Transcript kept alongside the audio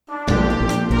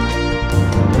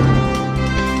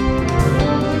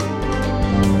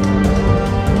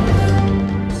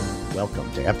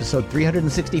episode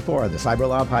 364 of the Cyber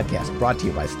Law Podcast, brought to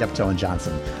you by Steptoe and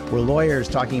Johnson. We're lawyers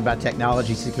talking about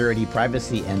technology, security,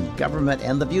 privacy, and government,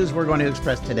 and the views we're going to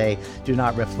express today do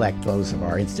not reflect those of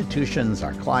our institutions,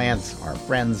 our clients, our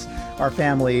friends, our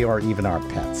family, or even our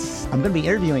pets. I'm going to be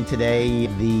interviewing today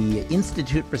the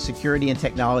Institute for Security and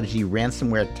Technology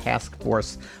Ransomware Task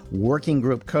Force Working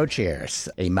Group co-chairs,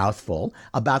 a mouthful,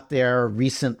 about their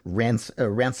recent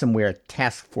Ransomware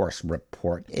Task Force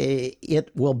report.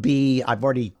 It will be, I've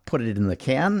already put it in the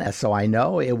can, so I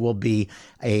know it will be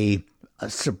a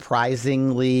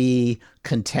surprisingly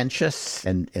contentious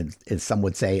and some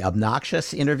would say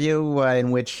obnoxious interview in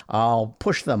which I'll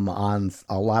push them on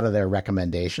a lot of their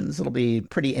recommendations. It'll be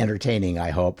pretty entertaining,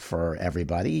 I hope, for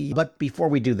everybody. But before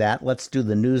we do that, let's do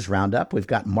the news roundup. We've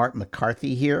got Mark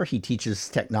McCarthy here. He teaches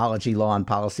technology law and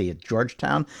policy at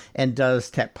Georgetown and does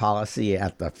tech policy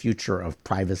at the Future of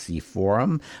Privacy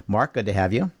Forum. Mark, good to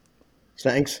have you.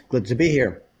 Thanks. Good to be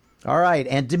here. All right.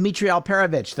 And Dmitry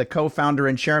Alperovich, the co-founder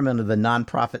and chairman of the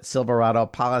nonprofit Silverado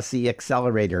Policy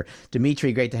Accelerator.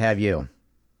 Dmitry, great to have you.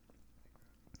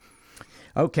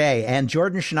 Okay. And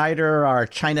Jordan Schneider, our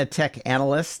China tech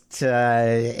analyst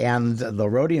and the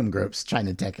Rhodium Group's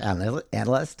China tech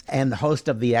analyst and the host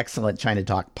of the excellent China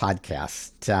Talk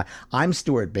podcast. I'm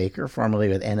Stuart Baker, formerly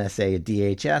with NSA at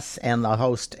DHS, and the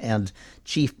host and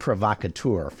chief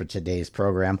provocateur for today's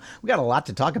program. We got a lot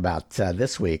to talk about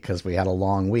this week because we had a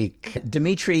long week.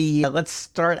 Dmitry, let's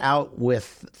start out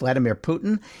with Vladimir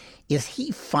Putin. Is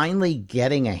he finally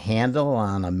getting a handle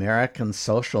on American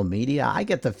social media? I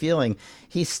get the feeling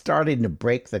he's starting to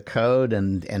break the code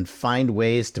and find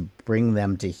ways to bring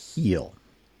them to heel.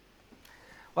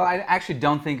 Well, I actually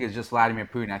don't think it's just Vladimir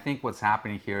Putin. I think what's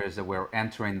happening here is that we're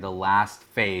entering the last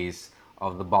phase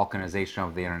of the balkanization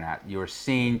of the internet. You're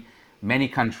seeing many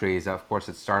countries, of course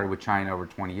it started with China over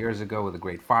 20 years ago with the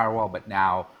Great Firewall, but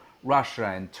now Russia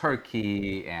and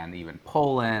Turkey and even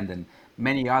Poland and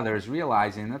many others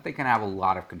realizing that they can have a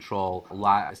lot of control,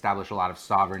 establish a lot of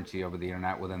sovereignty over the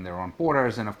internet within their own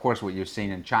borders. And of course, what you're seeing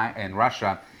in China and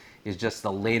Russia is just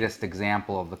the latest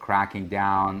example of the cracking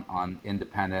down on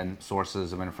independent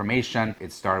sources of information.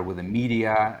 It started with the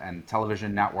media and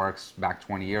television networks back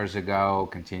 20 years ago,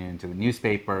 continuing to the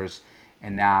newspapers,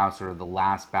 and now sort of the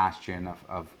last bastion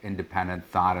of independent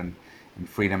thought and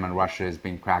freedom in Russia is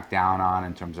being cracked down on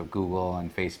in terms of Google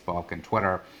and Facebook and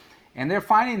Twitter. And they're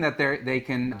finding that they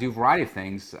can do a variety of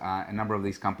things. A number of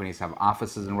these companies have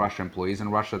offices in Russia, employees in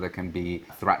Russia that can be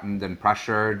threatened and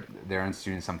pressured. They're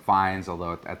instituting some fines,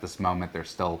 although at this moment they're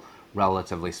still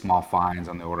relatively small fines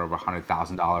on the order of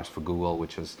 $100,000 for Google,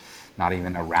 which is not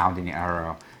even a rounding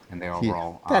error in their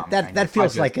overall. That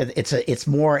feels like it's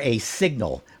more a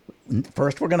signal.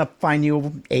 First, we're going to fine you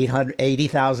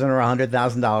 $80,000 or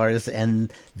 $100,000,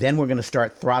 and then we're going to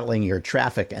start throttling your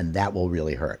traffic, and that will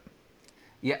really hurt.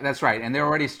 Yeah, that's right. And they're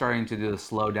already starting to do the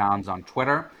slowdowns on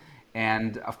Twitter.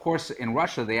 And of course, in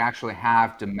Russia, they actually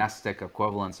have domestic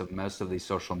equivalents of most of these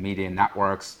social media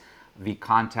networks.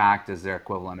 VKontakte is their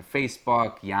equivalent of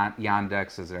Facebook.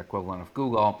 Yandex is their equivalent of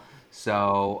Google.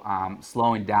 So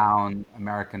slowing down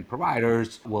American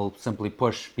providers will simply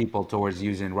push people towards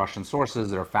using Russian sources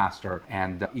that are faster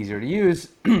and easier to use.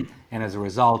 And as a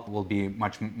result, will be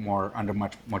under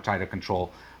much more tighter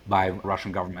control by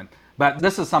Russian government. But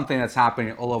this is something that's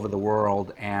happening all over the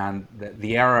world, and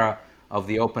the era of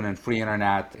the open and free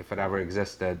internet, if it ever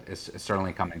existed, is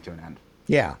certainly coming to an end.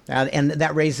 Yeah, and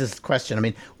that raises the question. I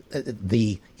mean,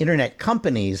 the internet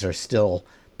companies are still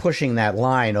pushing that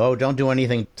line, don't do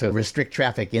anything to restrict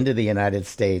traffic into the United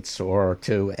States or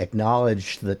to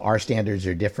acknowledge that our standards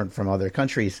are different from other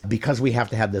countries because we have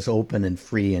to have this open and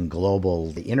free and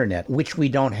global internet, which we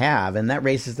don't have. And that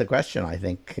raises the question, I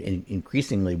think,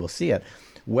 increasingly we'll see it,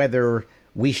 whether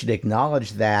we should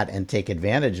acknowledge that and take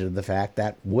advantage of the fact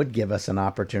that would give us an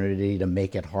opportunity to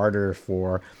make it harder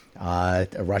for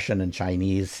Russian and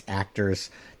Chinese actors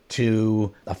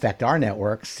to affect our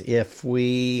networks if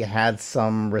we had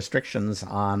some restrictions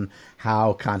on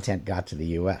how content got to the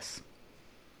U.S.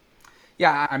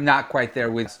 Yeah, I'm not quite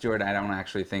there with Stuart. I don't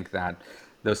actually think that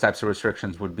those types of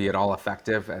restrictions would be at all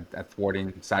effective at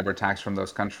thwarting cyber attacks from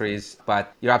those countries.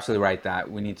 But you're absolutely right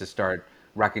that we need to start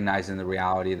recognizing the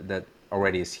reality that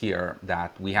already is here,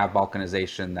 that we have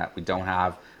balkanization, that we don't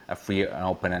have a free and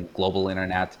open and global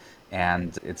internet,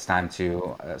 and it's time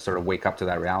to sort of wake up to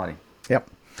that reality. Yep.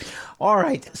 All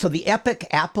right. So the Epic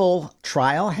Apple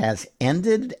trial has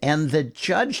ended, and the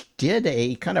judge did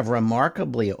a kind of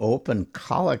remarkably open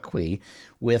colloquy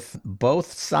with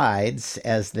both sides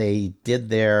as they did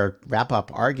their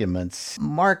wrap-up arguments.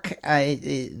 Mark,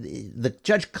 the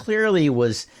judge clearly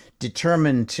was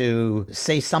determined to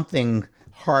say something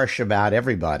harsh about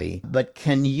everybody. But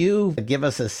can you give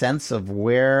us a sense of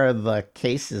where the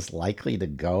case is likely to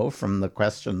go from the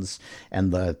questions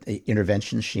and the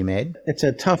interventions she made? It's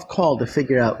a tough call to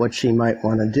figure out what she might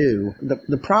want to do.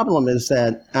 The problem is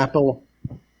that Apple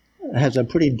has a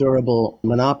pretty durable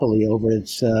monopoly over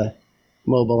its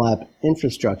mobile app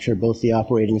infrastructure, both the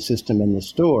operating system and the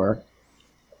store.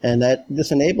 And that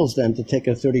this enables them to take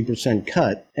a 30%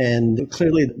 cut. And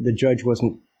clearly the judge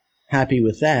wasn't happy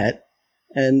with that.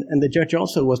 And the judge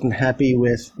also wasn't happy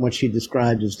with what she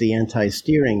described as the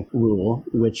anti-steering rule,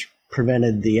 which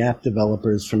prevented the app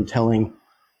developers from telling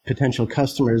potential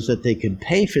customers that they could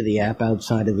pay for the app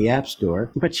outside of the App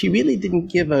Store. But she really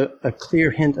didn't give a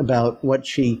clear hint about what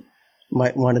she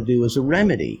might want to do as a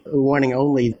remedy, warning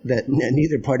only that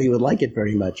neither party would like it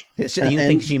very much. So you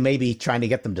think she may be trying to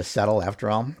get them to settle after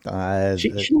all?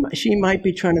 She might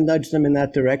be trying to nudge them in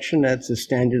that direction. That's a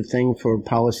standard thing for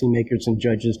policymakers and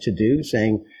judges to do,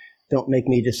 saying, don't make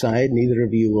me decide, neither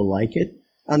of you will like it.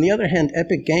 On the other hand,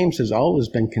 Epic Games has always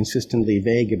been consistently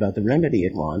vague about the remedy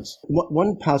it wants.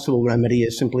 One possible remedy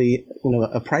is simply,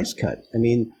 a price cut. I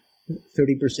mean,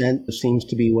 30% seems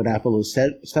to be what Apple has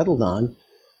settled on.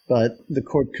 But the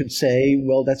court could say,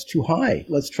 well, that's too high.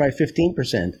 Let's try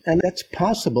 15%. And that's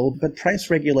possible, but price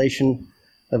regulation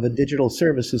of a digital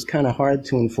service is kind of hard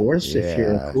to enforce if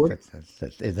you're a court.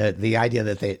 The idea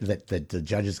that the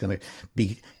judge is going to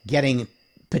be getting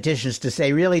petitions to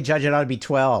say, really, judge, it ought to be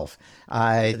 12.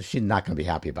 She's not going to be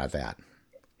happy about that.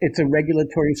 It's a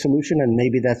regulatory solution, and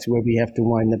maybe that's where we have to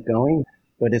wind up going.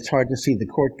 But it's hard to see the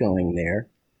court going there.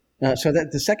 So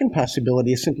that the second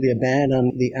possibility is simply a ban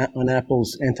on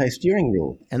Apple's anti-steering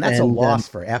rule. And that's a loss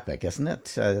for Epic, isn't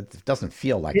it? It doesn't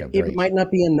feel like it might not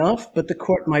be enough, but the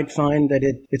court might find that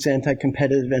it's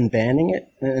anti-competitive and ban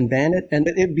it. And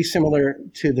it would be similar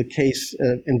to the case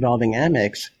involving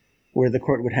Amex, where the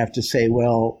court would have to say,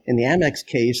 well, in the Amex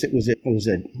case, it was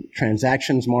a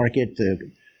transactions market. The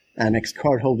Amex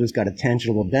cardholders got a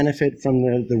tangible benefit from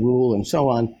the rule and so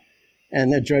on.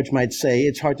 And the judge might say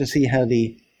it's hard to see how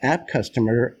the app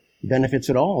customer benefits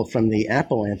at all from the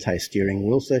Apple anti-steering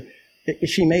rule. So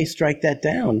she may strike that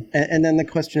down. And then the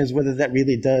question is whether that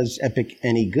really does Epic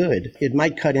any good. It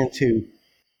might cut into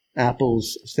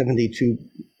Apple's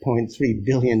 $72.3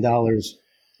 billion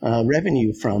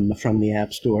revenue from the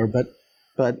App Store, but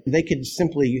they could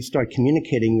simply start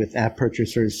communicating with app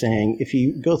purchasers saying, if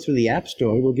you go through the App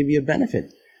Store, we'll give you a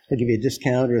benefit. We'll give you a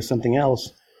discount or something else,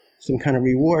 some kind of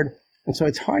reward. And so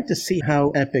it's hard to see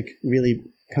how Epic really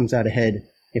comes out ahead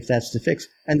if that's the fix.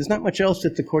 And there's not much else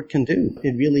that the court can do.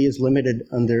 It really is limited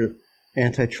under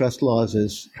antitrust laws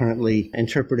as currently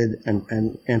interpreted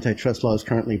and antitrust laws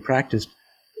currently practiced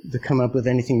to come up with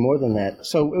anything more than that.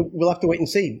 So we'll have to wait and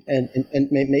see. And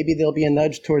maybe there'll be a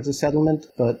nudge towards a settlement,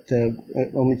 but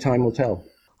only time will tell.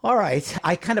 All right.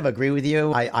 I kind of agree with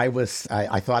you. I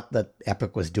thought that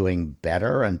Epic was doing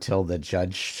better until the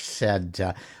judge said,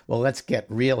 well, let's get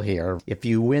real here. If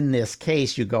you win this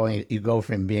case, you go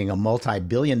from being a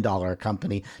multi-billion-dollar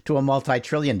company to a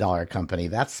multi-trillion-dollar company.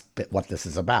 That's what this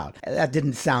is about. That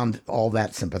didn't sound all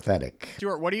that sympathetic.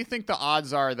 Stuart, what do you think the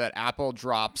odds are that Apple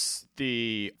drops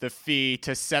the fee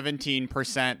to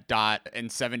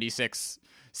 17%.76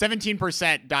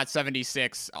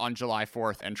 on July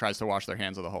 4th and tries to wash their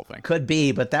hands of the whole thing? Could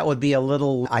be, but that would be a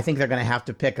little, I think they're going to have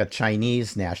to pick a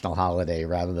Chinese national holiday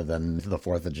rather than the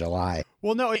 4th of July.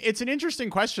 Well, no, it's an interesting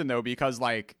question, though, because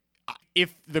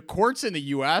if the courts in the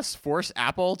U.S. force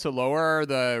Apple to lower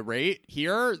the rate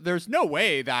here, there's no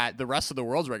way that the rest of the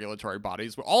world's regulatory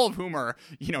bodies, all of whom are,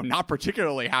 not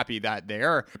particularly happy that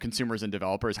their consumers and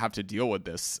developers have to deal with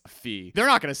this fee. They're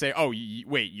not going to say, "Oh,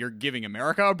 wait, you're giving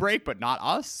America a break, but not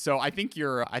us." So I think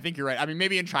you're right. I mean,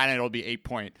 maybe in China it'll be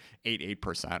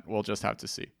 8.88%. We'll just have to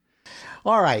see.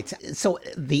 All right. So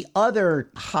the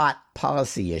other hot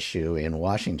policy issue in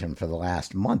Washington for the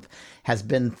last month has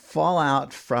been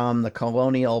fallout from the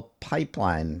Colonial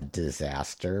Pipeline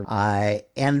disaster.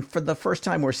 And for the first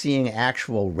time, we're seeing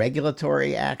actual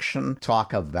regulatory action,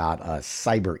 talk about a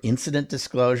cyber incident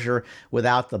disclosure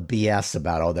without the BS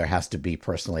about, there has to be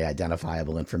personally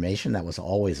identifiable information. That was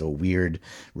always a weird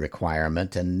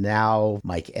requirement. And now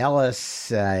Mike Ellis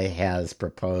has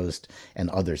proposed, and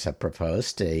others have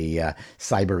proposed, a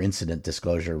cyber incident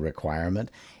disclosure requirement.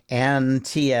 And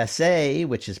TSA,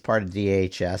 which is part of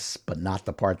DHS, but not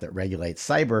the part that regulates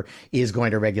cyber, is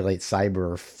going to regulate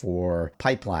cyber for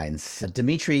pipelines.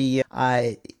 Dimitri,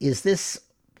 is this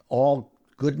all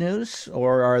good news,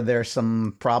 or are there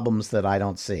some problems that I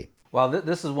don't see? Well,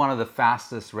 this is one of the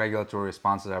fastest regulatory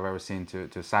responses I've ever seen to a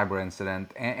cyber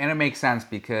incident. And it makes sense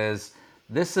because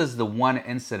this is the one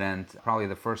incident, probably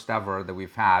the first ever that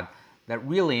we've had, that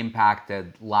really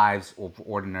impacted lives of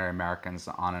ordinary Americans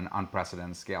on an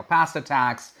unprecedented scale. Past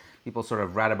attacks, people sort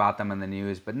of read about them in the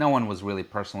news, but no one was really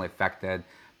personally affected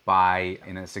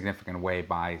in a significant way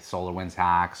by SolarWinds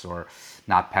hacks, or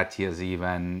NotPetya's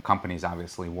even. Companies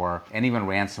obviously were. And even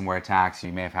ransomware attacks,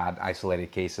 you may have had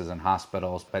isolated cases in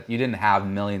hospitals, but you didn't have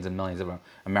millions and millions of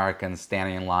Americans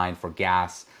standing in line for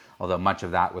gas, although much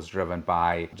of that was driven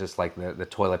by, just like the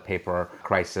toilet paper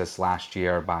crisis last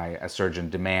year, by a surge in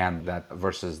demand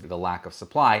versus the lack of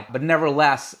supply. But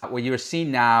nevertheless, what you're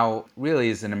seeing now really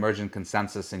is an emergent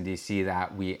consensus in DC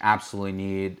that we absolutely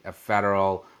need a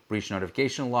federal breach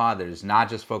notification law that is not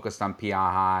just focused on PII.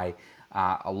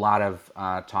 A lot of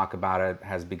talk about it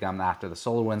has begun after the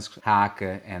SolarWinds hack,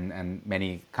 and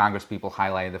many Congress people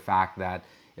highlighted the fact that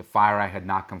if FireEye had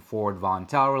not come forward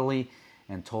voluntarily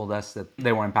and told us that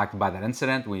they were impacted by that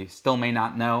incident, we still may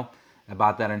not know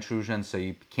about that intrusion. So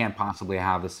you can't possibly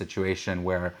have a situation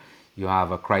where you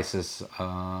have a crisis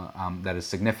that is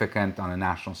significant on a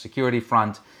national security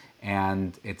front,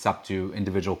 and it's up to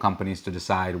individual companies to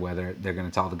decide whether they're going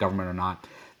to tell the government or not.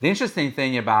 The interesting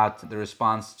thing about the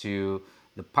response to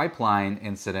the pipeline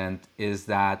incident is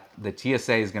that the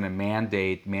TSA is going to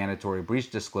mandate mandatory breach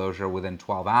disclosure within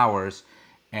 12 hours,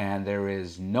 and there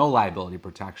is no liability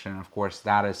protection. Of course,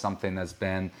 that is something that's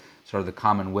been sort of the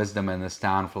common wisdom in this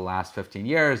town for the last 15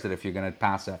 years, that if you're going to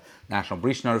pass a national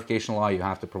breach notification law, you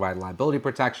have to provide liability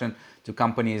protection to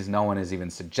companies. No one is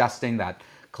even suggesting that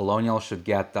Colonial should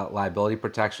get that liability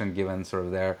protection, given sort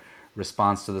of their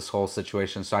response to this whole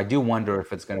situation. So I do wonder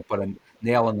if it's going to put a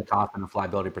nail in the coffin of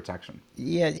liability protection.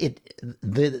 Yeah,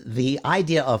 the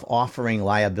idea of offering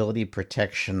liability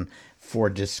protection for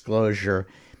disclosure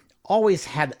always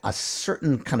had a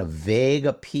certain kind of vague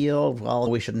appeal.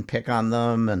 Well, we shouldn't pick on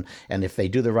them, and if they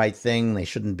do the right thing, they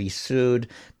shouldn't be sued.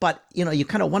 But, you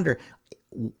kind of wonder,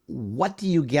 what do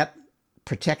you get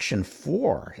protection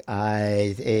for?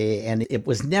 And it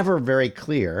was never very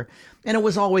clear. And it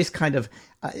was always kind of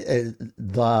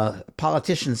the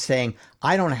politicians saying,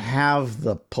 I don't have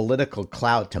the political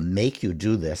clout to make you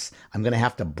do this. I'm going to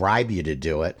have to bribe you to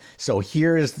do it. So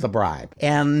here's the bribe.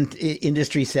 And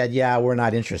industry said, yeah, we're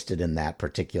not interested in that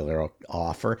particular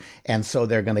offer. And so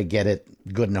they're going to get it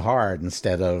good and hard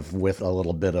instead of with a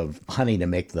little bit of honey to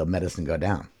make the medicine go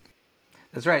down.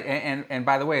 That's right. And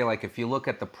by the way, like if you look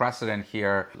at the precedent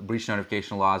here, breach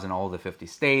notification laws in all the 50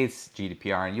 states,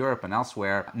 GDPR in Europe and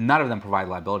elsewhere, none of them provide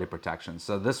liability protection.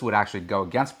 So this would actually go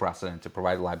against precedent to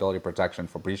provide liability protection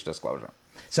for breach disclosure.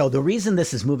 So the reason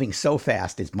this is moving so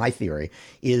fast, is my theory,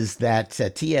 is that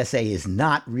TSA is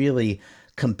not really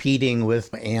competing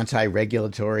with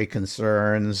anti-regulatory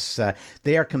concerns.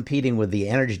 They are competing with the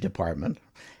Energy Department,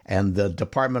 and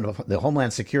the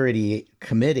Homeland Security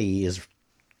Committee is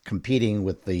competing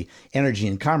with the Energy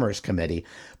and Commerce Committee,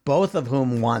 both of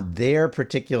whom want their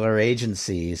particular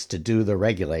agencies to do the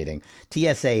regulating.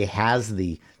 TSA has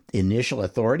the initial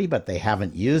authority, but they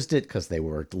haven't used it because they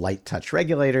were light touch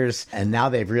regulators. And now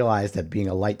they've realized that being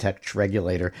a light touch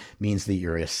regulator means that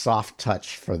you're a soft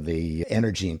touch for the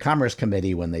Energy and Commerce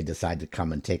Committee when they decide to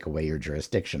come and take away your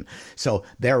jurisdiction. So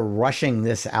they're rushing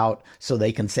this out so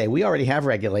they can say, we already have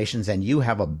regulations and you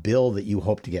have a bill that you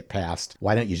hope to get passed.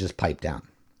 Why don't you just pipe down?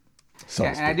 So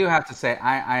yeah, and I do have to say,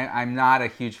 I'm not a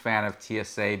huge fan of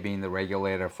TSA being the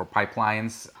regulator for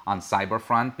pipelines on cyber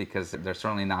front, because they're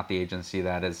certainly not the agency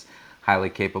that is highly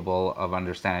capable of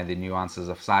understanding the nuances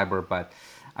of cyber. But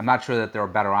I'm not sure that there are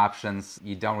better options.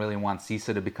 You don't really want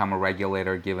CISA to become a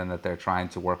regulator, given that they're trying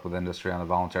to work with industry on a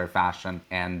voluntary fashion.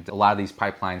 And a lot of these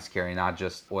pipelines carry not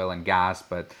just oil and gas,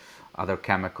 but other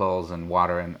chemicals and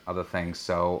water and other things.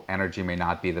 So energy may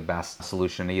not be the best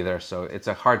solution either. So it's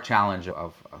a hard challenge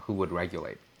of who would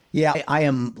regulate. Yeah, I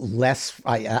am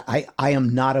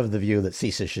not of the view that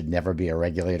CISA should never be a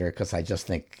regulator, because I just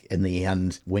think in the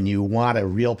end, when you want a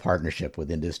real partnership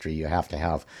with industry, you have to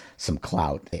have some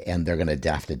clout, and they're going to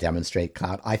have to demonstrate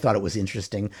clout. I thought it was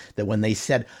interesting that when they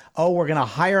said, oh, we're going to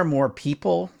hire more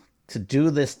people to do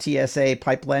this TSA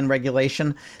pipeline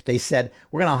regulation, they said,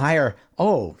 we're going to hire,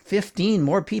 15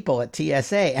 more people at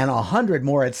TSA and 100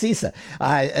 more at CISA.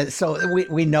 So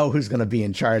we know who's going to be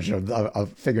in charge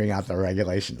of figuring out the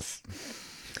regulations.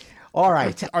 All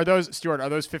right. Are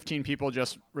those 15 people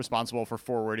just responsible for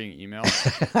forwarding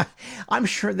emails? I'm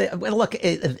sure that, look,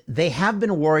 they have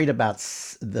been worried about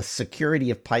the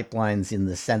security of pipelines, in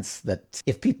the sense that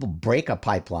if people break a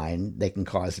pipeline, they can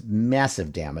cause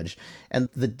massive damage. And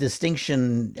the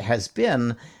distinction has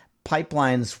been,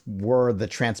 pipelines were the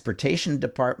transportation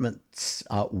department's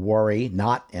worry,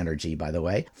 not energy, by the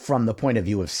way, from the point of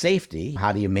view of safety.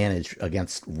 How do you manage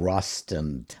against rust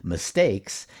and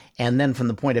mistakes? And then from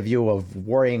the point of view of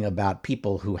worrying about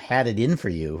people who had it in for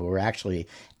you, who were actually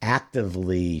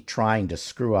actively trying to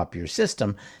screw up your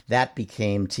system, that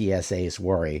became TSA's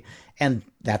worry. And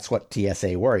that's what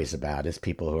TSA worries about, is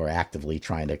people who are actively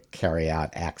trying to carry out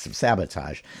acts of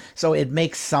sabotage. So it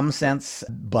makes some sense,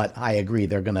 but I agree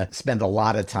they're going to spend a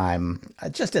lot of time,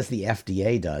 just as the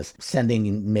FDA does,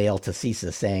 sending mail to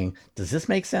CISA saying, does this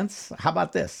make sense? How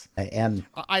about this? And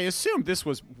I assume this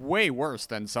was way worse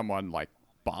than someone like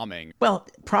bombing. Well,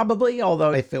 probably,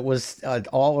 although if it was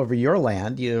all over your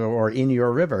land or in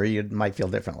your river, you might feel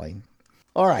differently.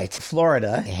 All right.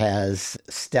 Florida has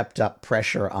stepped up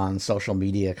pressure on social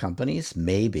media companies,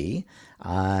 maybe,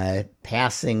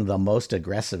 passing the most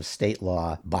aggressive state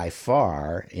law by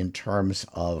far in terms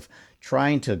of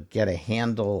trying to get a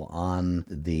handle on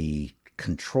the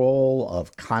control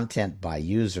of content by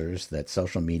users that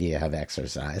social media have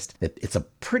exercised. It's a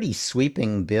pretty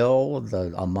sweeping bill.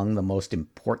 Among the most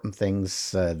important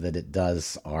things that it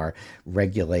does are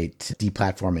regulate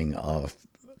deplatforming of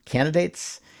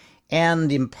candidates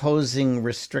and imposing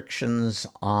restrictions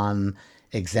on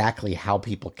exactly how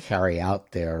people carry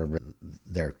out their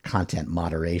content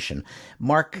moderation.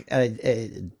 Mark,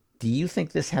 do you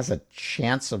think this has a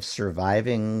chance of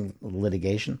surviving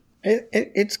litigation?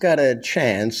 It's got a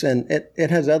chance, and it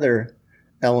has other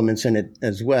elements in it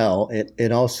as well.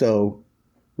 It also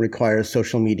requires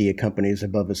social media companies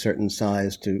above a certain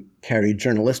size to carry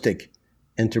journalistic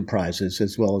enterprises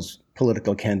as well as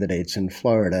political candidates in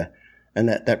Florida. And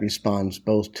that responds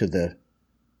both to the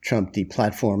Trump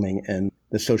deplatforming and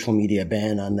the social media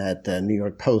ban on that New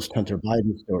York Post Hunter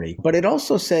Biden story. But it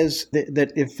also says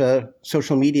that if a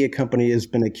social media company has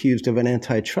been accused of an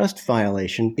antitrust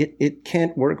violation, it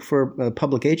can't work for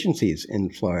public agencies in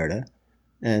Florida.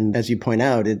 And as you point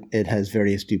out, it has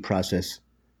various due process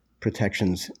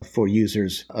protections for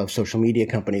users of social media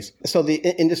companies. So the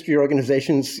industry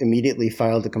organizations immediately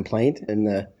filed a complaint in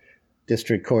the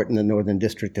district court in the Northern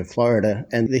District of Florida,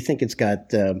 and they think it's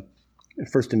got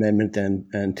First Amendment and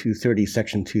 230,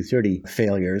 Section 230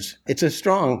 failures. It's a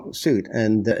strong suit,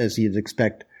 and as you'd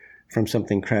expect from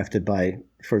something crafted by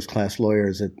first-class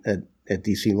lawyers at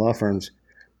D.C. law firms.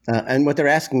 And what they're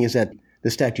asking is that the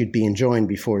statute be enjoined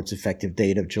before its effective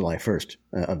date of July 1st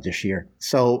of this year.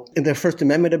 So the First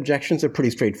Amendment objections are pretty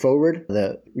straightforward.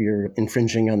 You're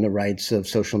infringing on the rights of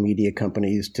social media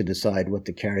companies to decide what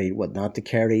to carry, what not to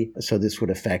carry. So this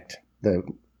would affect the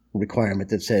requirement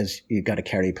that says you've got to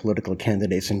carry political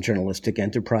candidates and journalistic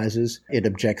enterprises. It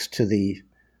objects to the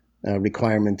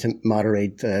requirement to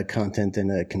moderate content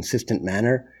in a consistent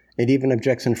manner. It even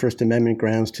objects on First Amendment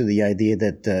grounds to the idea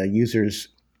that users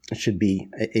should be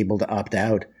able to opt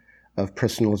out of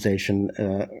personalization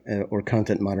or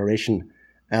content moderation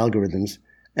algorithms.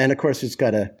 And of course, it's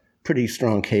got a pretty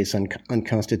strong case on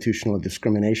unconstitutional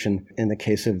discrimination in the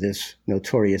case of this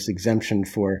notorious exemption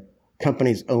for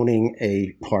companies owning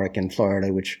a park in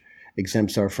Florida, which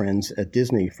exempts our friends at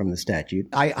Disney from the statute.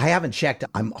 I haven't checked.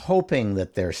 I'm hoping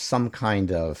that there's some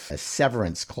kind of a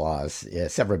severance clause, a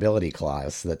severability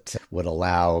clause that would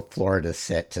allow Florida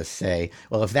to say,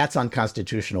 well, if that's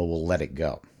unconstitutional, we'll let it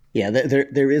go. Yeah,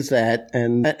 there is that.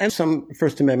 And some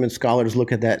First Amendment scholars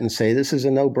look at that and say, this is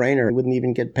a no-brainer. It wouldn't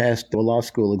even get past the law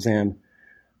school exam.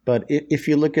 But if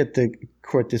you look at the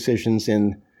court decisions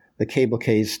in the cable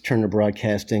case, Turner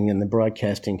Broadcasting, and the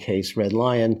broadcasting case, Red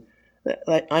Lion,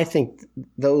 I think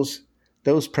those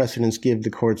precedents give the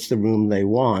courts the room they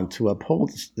want to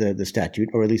uphold the statute,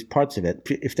 or at least parts of it,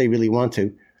 if they really want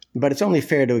to. But it's only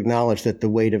fair to acknowledge that the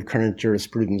weight of current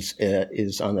jurisprudence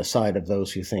is on the side of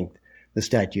those who think the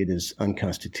statute is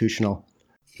unconstitutional.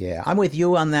 Yeah, I'm with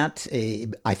you on that.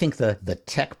 I think the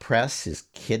tech press is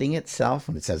kidding itself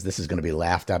when it says this is going to be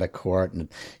laughed out of court, and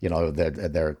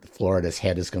Florida's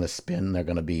head is going to spin. They're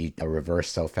going to be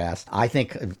reversed so fast. I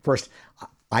think first,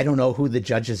 I don't know who the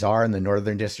judges are in the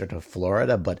Northern District of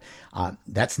Florida, but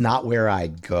that's not where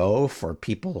I'd go for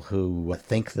people who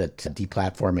think that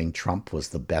deplatforming Trump was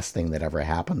the best thing that ever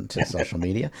happened to social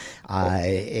media.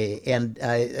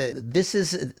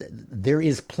 There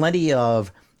is plenty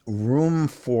of room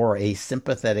for a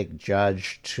sympathetic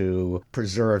judge to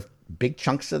preserve big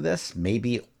chunks of this,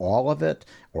 maybe all of it,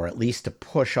 or at least to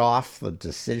push off the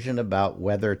decision about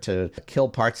whether to kill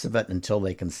parts of it until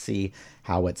they can see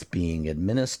how it's being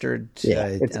administered. Yeah,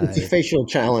 it's a facial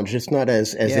challenge. It's not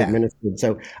as administered.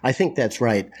 So I think that's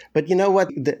right. But you know what?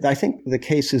 I think the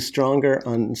case is stronger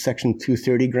on Section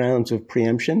 230 grounds of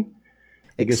preemption.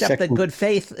 Except that good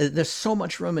faith, there's so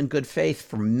much room in good faith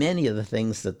for many of the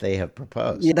things that they have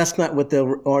proposed. Yeah, that's not what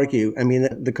they'll argue. I mean,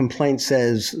 the complaint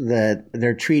says that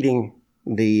they're treating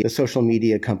the social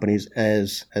media companies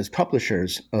as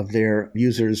publishers of their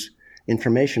users'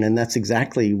 information, and that's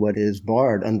exactly what is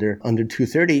barred under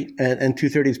 230. And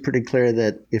 230 is pretty clear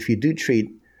that if you do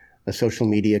treat a social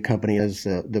media company as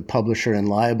the publisher and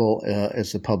liable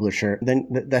as the publisher, then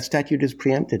that statute is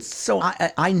preempted. So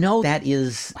I know that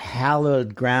is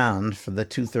hallowed ground for the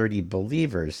 230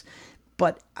 believers,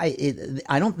 but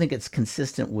I don't think it's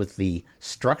consistent with the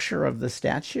structure of the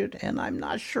statute, and I'm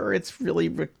not sure it's really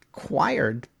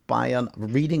required by a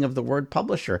reading of the word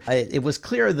publisher. It was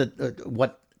clear that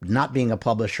what not being a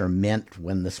publisher meant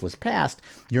when this was passed.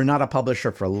 You're not a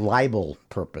publisher for libel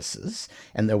purposes,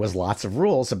 and there was lots of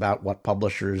rules about what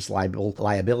publishers'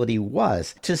 liability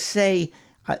was. To say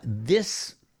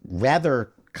this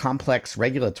rather complex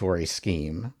regulatory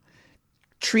scheme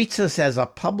treats us as a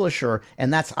publisher,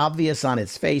 and that's obvious on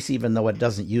its face, even though it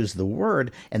doesn't use the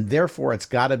word, and therefore it's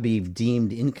got to be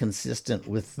deemed inconsistent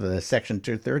with Section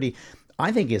 230,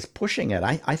 I think is pushing it.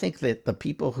 I think that the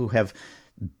people who have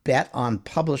bet on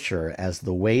publisher as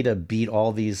the way to beat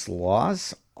all these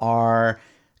laws are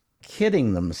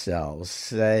kidding themselves.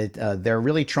 They're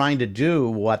really trying to do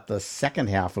what the second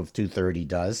half of 230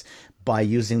 does by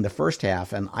using the first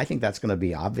half, and I think that's going to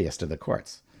be obvious to the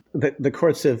courts. The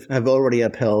courts have already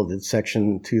upheld that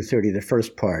Section 230, the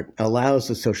first part, allows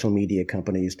the social media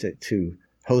companies to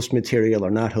host material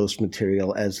or not host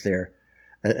material as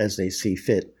they see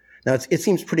fit. Now, it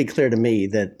seems pretty clear to me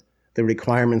that the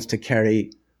requirements to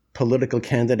carry political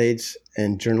candidates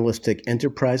and journalistic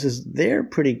enterprises, they're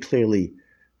pretty clearly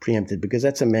preempted because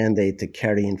that's a mandate to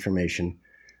carry information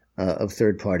of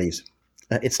third parties.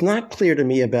 It's not clear to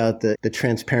me about the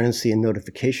transparency and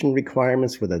notification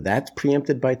requirements, whether that's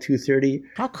preempted by 230.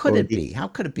 How could it be? How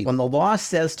could it be? When the law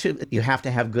says you have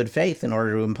to have good faith in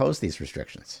order to impose these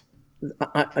restrictions.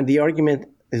 The argument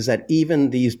is that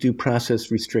even these due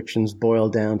process restrictions boil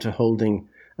down to holding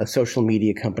a social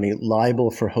media company liable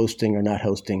for hosting or not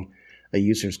hosting a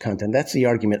user's content. That's the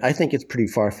argument. I think it's pretty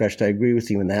far-fetched. I agree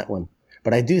with you in that one.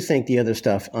 But I do think the other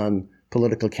stuff on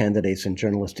political candidates and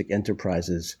journalistic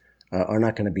enterprises are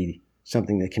not going to be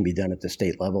something that can be done at the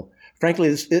state level. Frankly,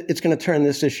 it's going to turn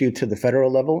this issue to the federal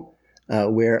level,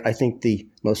 where I think the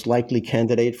most likely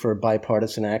candidate for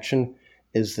bipartisan action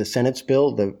is the Senate's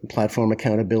bill, the Platform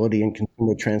Accountability and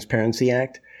Consumer Transparency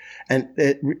Act. And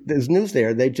there's news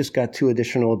there. They just got 2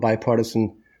 additional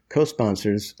bipartisan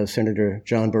co-sponsors, Senator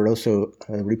John Barroso,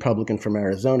 a Republican from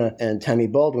Arizona, and Tammy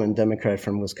Baldwin, Democrat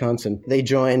from Wisconsin. They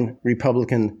join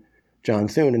Republican John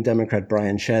Thune and Democrat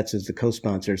Brian Schatz as the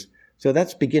co-sponsors. So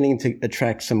that's beginning to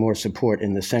attract some more support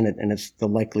in the Senate, and it's the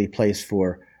likely place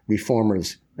for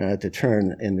reformers to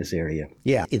turn in this area.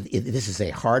 Yeah, this is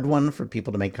a hard one for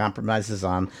people to make compromises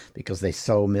on because they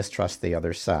so mistrust the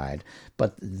other side.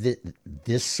 But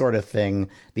this sort of thing,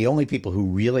 the only people who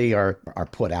really are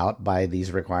put out by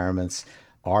these requirements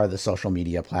are the social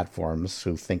media platforms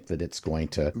who think that it's going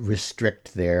to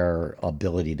restrict their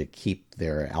ability to keep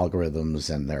their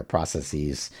algorithms and their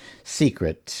processes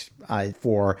secret.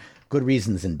 For good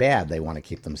reasons and bad, they want to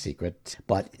keep them secret.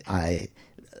 But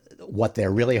what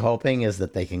they're really hoping is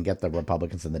that they can get the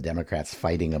Republicans and the Democrats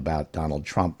fighting about Donald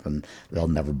Trump, and they'll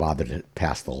never bother to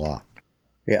pass the law.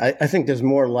 Yeah, I think there's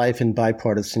more life in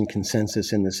bipartisan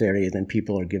consensus in this area than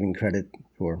people are giving credit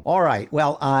for. All right.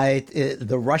 Well,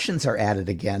 the Russians are at it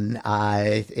again,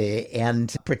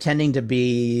 and pretending to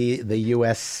be the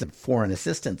U.S. Foreign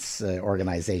Assistance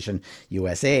Organization,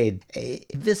 USAID.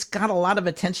 This got a lot of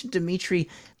attention, Dimitri,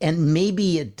 and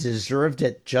maybe it deserved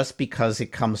it just because it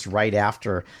comes right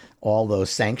after all those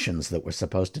sanctions that were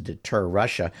supposed to deter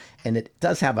Russia. And it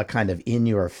does have a kind of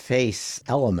in-your-face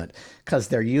element because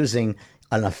they're using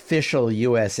an official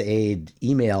USAID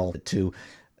email to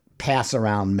pass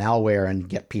around malware and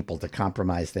get people to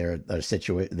compromise their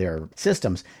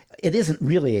systems. It isn't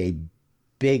really a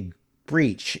big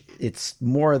breach. It's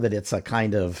more that it's a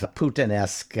kind of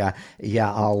Putin-esque,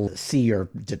 I'll see your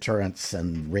deterrence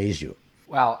and raise you.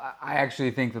 Well, I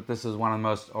actually think that this is one of the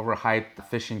most overhyped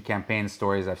phishing campaign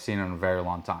stories I've seen in a very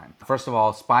long time. First of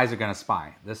all, spies are going to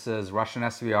spy. This is Russian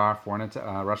SVR,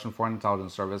 Russian Foreign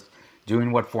Intelligence Service,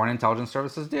 doing what foreign intelligence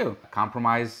services do,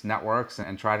 compromise networks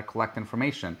and try to collect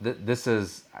information. This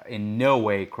is in no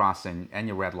way crossing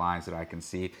any red lines that I can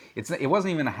see. It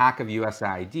wasn't even a hack of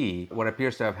USAID. What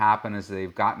appears to have happened is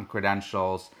they've gotten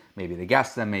credentials, maybe they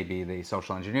guessed them, maybe they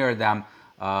social engineered them,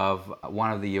 of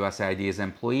one of the USAID's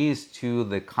employees to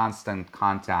the Constant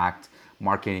Contact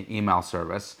marketing email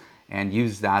service, and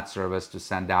use that service to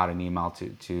send out an email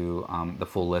to the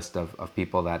full list of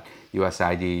people that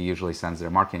USAID usually sends their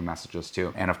marketing messages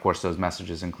to. And of course, those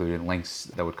messages included links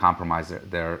that would compromise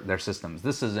their systems.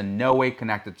 This is in no way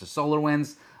connected to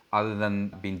SolarWinds. other than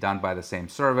being done by the same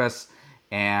service.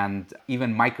 And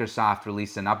even Microsoft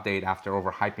released an update after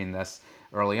overhyping this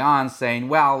early on, saying,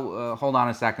 well, hold on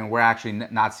a second, we're actually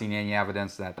not seeing any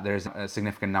evidence that there's a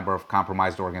significant number of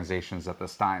compromised organizations at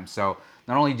this time. So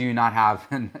not only do you not have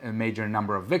a major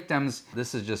number of victims,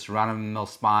 this is just run-of-the-mill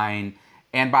spying.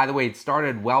 And by the way, it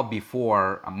started well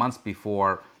before, months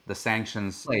before the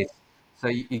sanctions place. So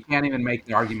you can't even make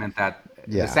the argument that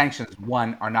the sanctions,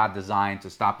 one, are not designed to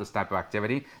stop this type of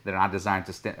activity. They're not designed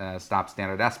to stop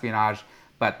standard espionage.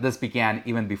 But this began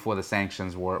even before the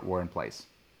sanctions were in place.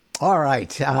 All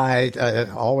right.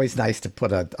 Always nice to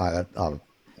put a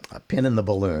pin in the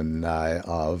balloon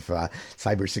of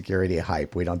cybersecurity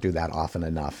hype. We don't do that often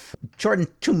enough. Jordan,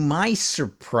 to my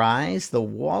surprise, the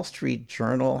Wall Street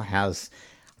Journal has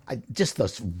just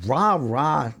this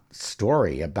rah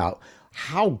story about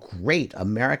how great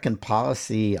American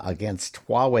policy against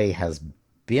Huawei has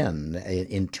been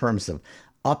in terms of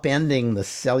upending the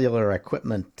cellular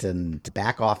equipment and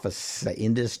back office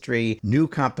industry, new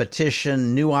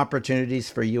competition, new opportunities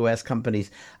for U.S.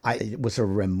 companies. It was a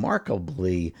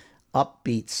remarkably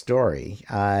upbeat story.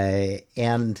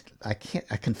 And I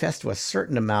confess to a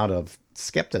certain amount of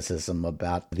skepticism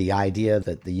about the idea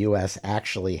that the U.S.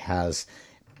 actually has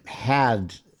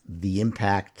had the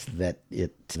impact that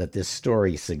this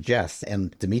story suggests.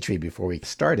 And Dimitri, before we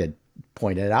started,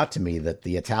 pointed out to me that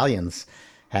the Italians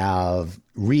have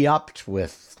re-upped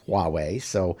with Huawei.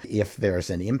 So if there's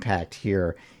an impact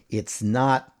here, it's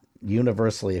not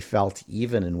universally felt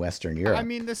even in Western Europe. I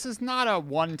mean, this is not a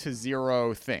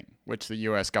 1-0 thing, which the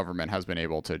U.S. government has been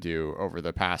able to do over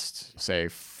the past, say,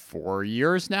 4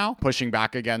 years now, pushing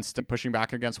back against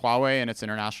Huawei and its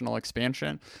international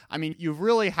expansion. I mean, you've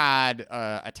really had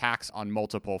attacks on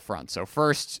multiple fronts. So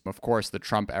first, of course, the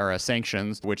Trump era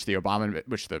sanctions, which the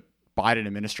Biden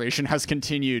administration has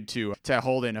continued to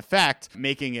hold in effect,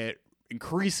 making it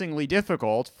increasingly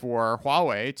difficult for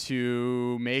Huawei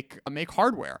to make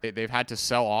hardware. They've had to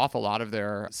sell off a lot of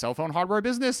their cell phone hardware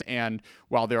business, and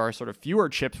while there are sort of fewer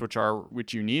chips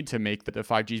which you need to make the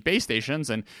 5G base stations,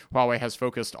 and Huawei has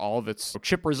focused all of its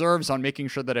chip reserves on making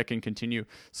sure that it can continue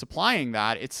supplying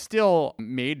that, it's still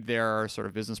made their sort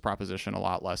of business proposition a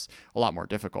lot more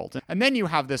difficult. And then you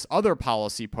have this other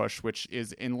policy push, which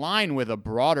is in line with a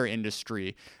broader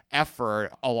industry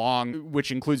effort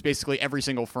which includes basically every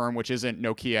single firm which isn't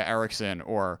Nokia, Ericsson,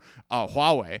 or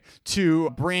Huawei, to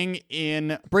bring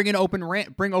Open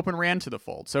RAN to the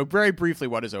fold. So very briefly,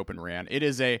 what is Open RAN? It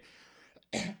is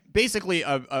basically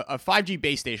a 5G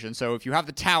base station. So if you have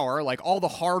the tower, like all the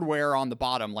hardware on the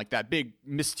bottom, like that big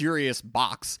mysterious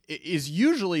box, is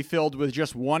usually filled with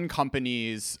just one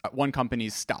company's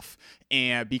stuff.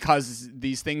 And because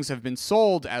these things have been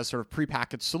sold as sort of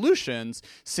prepackaged solutions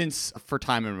for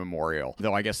time immemorial,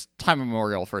 though I guess time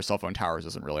immemorial for cell phone towers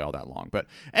isn't really all that long. But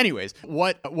anyways,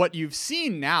 what you've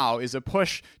seen now is a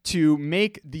push to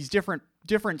make these different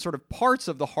sort of parts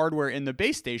of the hardware in the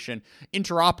base station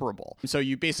interoperable. So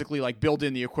you basically like build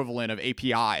in the equivalent of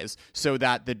APIs so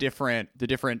that the different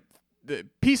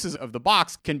pieces of the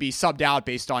box can be subbed out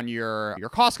based on your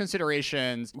cost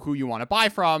considerations, who you want to buy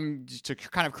from, to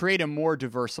kind of create a more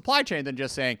diverse supply chain than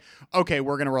just saying, okay,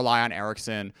 we're going to rely on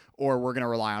Ericsson or we're going to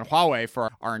rely on Huawei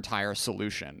for our entire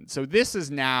solution. So this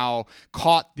has now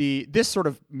caught this sort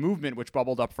of movement, which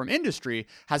bubbled up from industry,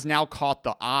 has now caught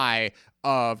the eye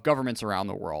of governments around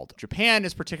the world. Japan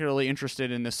is particularly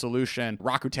interested in this solution.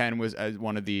 Rakuten was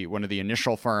one of the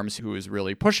initial firms who is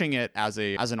really pushing it as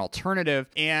an alternative.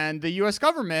 And the U.S.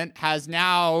 government is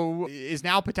now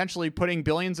potentially putting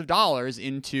billions of dollars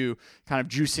into kind of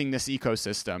juicing this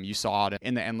ecosystem. You saw it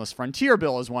in the Endless Frontier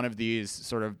bill as one of these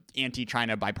sort of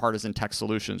anti-China bipartisan tech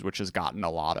solutions, which has gotten a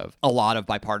lot of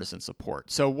bipartisan support.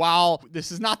 So while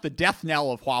this is not the death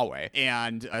knell of Huawei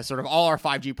and sort of all our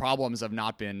 5G problems have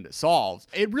not been solved,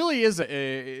 it really is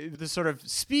the sort of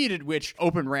speed at which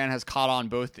Open RAN has caught on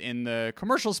both in the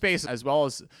commercial space as well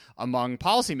as among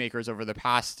policymakers over the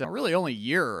past really only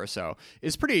year or so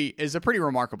is a pretty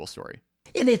remarkable story.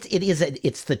 And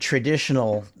it's the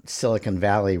traditional Silicon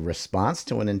Valley response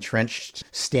to an entrenched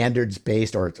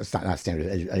standards-based, or it's not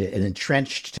standards, an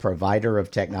entrenched provider of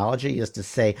technology, is to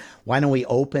say, why don't we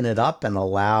open it up and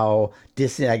allow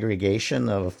disaggregation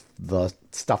of the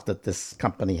stuff that this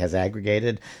company has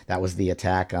aggregated? That was the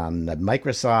attack on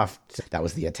Microsoft. That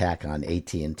was the attack on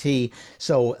AT&T.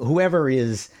 So whoever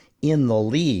is in the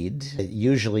lead. It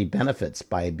usually benefits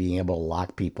by being able to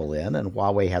lock people in, and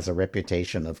Huawei has a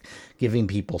reputation of giving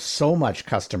people so much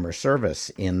customer service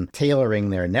in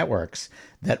tailoring their networks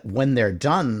that when they're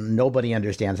done, nobody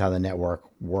understands how the network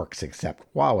works except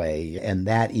Huawei. And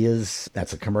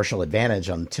that's a commercial advantage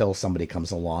until somebody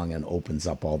comes along and opens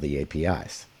up all the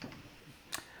APIs.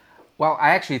 Well,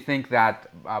 I actually think that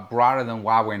broader than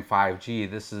Huawei and 5G,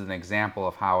 this is an example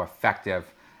of how effective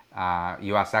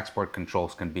U.S. export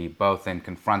controls can be, both in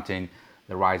confronting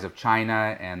the rise of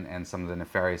China and some of the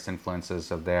nefarious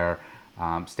influences of their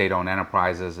state-owned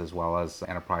enterprises, as well as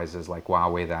enterprises like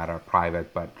Huawei that are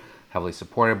private but heavily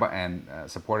supported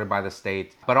by the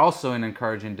state, but also in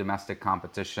encouraging domestic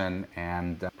competition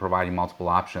and providing multiple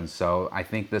options. So I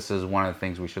think this is one of the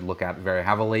things we should look at very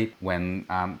heavily when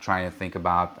trying to think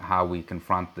about how we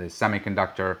confront the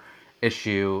semiconductor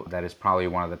issue that is probably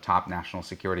one of the top national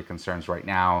security concerns right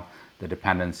now, the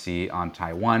dependency on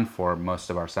Taiwan for most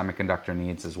of our semiconductor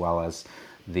needs, as well as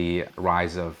the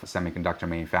rise of semiconductor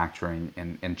manufacturing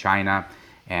in China.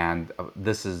 And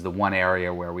this is the one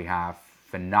area where we have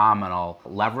phenomenal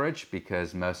leverage,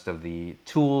 because most of the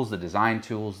tools, the design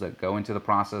tools that go into the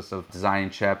process of designing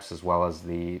chips, as well as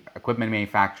the equipment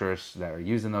manufacturers that are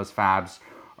using those fabs,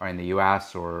 are in the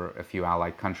US or a few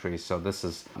allied countries. So this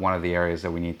is one of the areas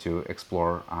that we need to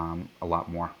explore a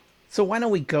lot more. So why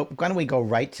don't we go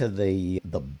right to the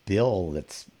bill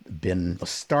that's been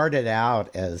started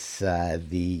out as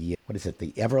the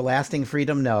Everlasting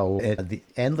Freedom? No, the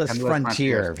Endless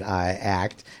Frontier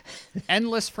Act.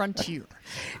 Endless Frontier.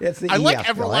 It's the I EF like bill.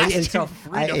 Everlasting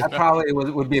Freedom. That probably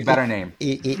would be a better name.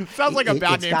 It sounds like a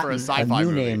bad name for a sci-fi movie. A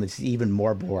new movie. name that's even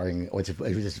more boring, which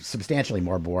is substantially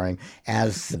more boring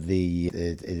as the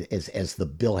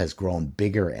bill has grown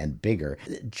bigger and bigger.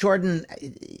 Jordan,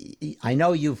 I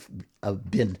know you've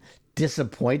been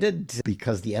disappointed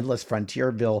because the Endless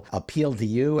Frontier bill appealed to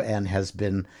you and has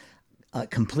been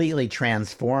completely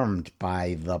transformed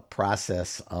by the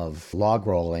process of log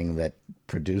rolling that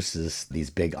produces these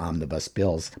big omnibus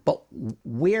bills. But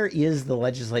where is the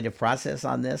legislative process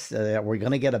on this? We're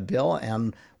going to get a bill,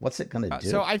 and what's it going to do?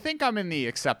 So I think I'm in the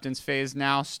acceptance phase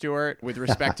now, Stuart, with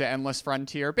respect to Endless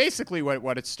Frontier. Basically,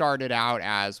 what it started out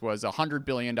as was a $100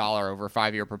 billion over a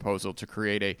 5-year proposal to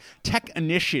create a tech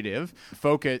initiative,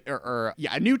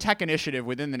 a new tech initiative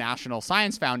within the National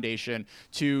Science Foundation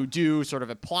to do sort of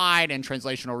applied and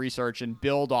translational research and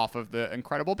build off of the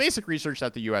incredible basic research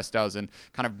that the U.S. does and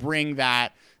kind of bring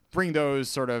those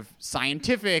sort of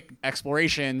scientific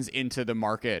explorations into the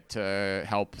market to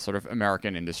help sort of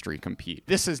American industry compete.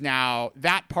 This is now,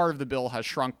 that part of the bill has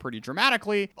shrunk pretty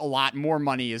dramatically. A lot more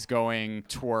money is going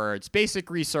towards basic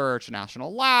research,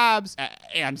 national labs,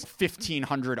 and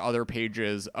 1,500 other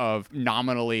pages of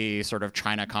nominally sort of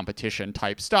China competition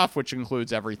type stuff, which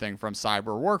includes everything from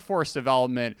cyber workforce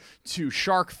development to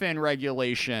shark fin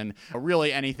regulation,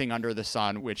 really anything under the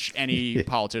sun, which any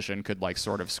politician could like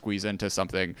sort of squeeze into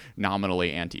something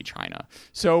nominally anti-China.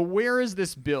 So where is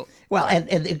this bill? Well,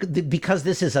 and because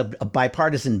this is a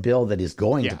bipartisan bill that is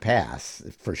going to pass,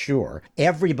 for sure,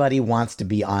 everybody wants to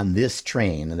be on this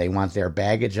train, and they want their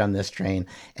baggage on this train.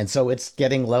 And so it's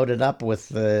getting loaded up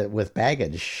with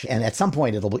baggage. And at some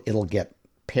point, it'll get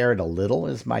paired a little,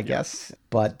 is my guess.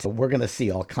 But we're going to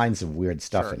see all kinds of weird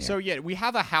stuff in here. So we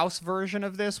have a House version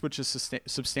of this, which is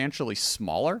substantially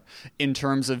smaller in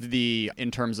terms of the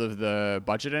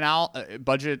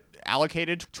budget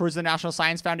allocated towards the National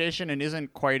Science Foundation, and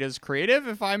isn't quite as creative,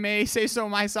 if I may say so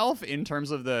myself, in terms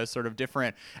of the sort of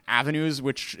different avenues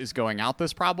which is going out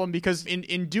this problem. Because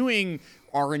in doing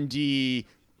R&D,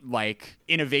 like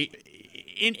innovate.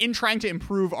 In trying to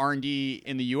improve R&D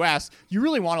in the U.S., you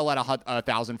really want to let a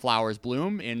thousand flowers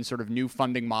bloom in sort of new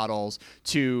funding models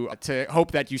to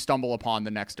hope that you stumble upon the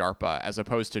next DARPA, as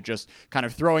opposed to just kind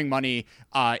of throwing money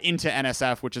into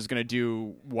NSF, which is going to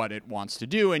do what it wants to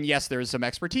do. And yes, there's some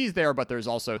expertise there, but there's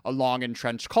also a long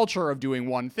entrenched culture of doing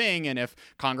one thing. And if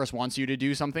Congress wants you to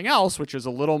do something else, which is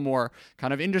a little more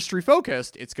kind of industry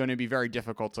focused, it's going to be very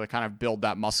difficult to kind of build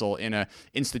that muscle in an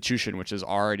institution which is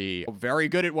already very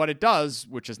good at what it does,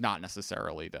 which is not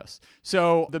necessarily this.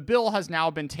 So the bill has now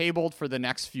been tabled for the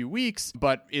next few weeks,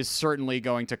 but is certainly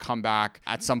going to come back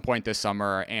at some point this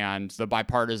summer. And the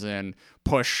bipartisan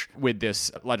push with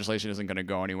this legislation isn't going to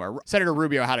go anywhere. Senator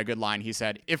Rubio had a good line. He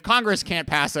said, if Congress can't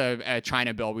pass a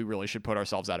China bill, we really should put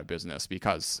ourselves out of business,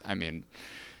 because, I mean...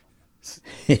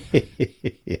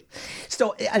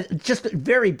 So just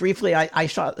very briefly, I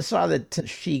saw that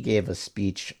she gave a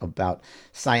speech about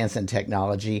science and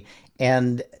technology,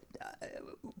 and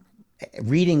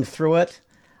reading through it,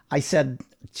 I said,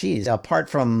 geez, apart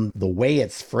from the way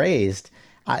it's phrased,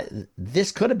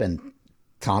 this could have been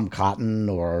Tom Cotton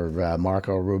or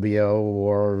Marco Rubio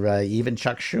or even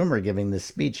Chuck Schumer giving this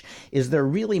speech. Is there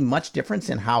really much difference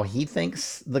in how he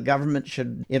thinks the government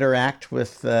should interact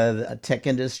with the tech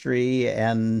industry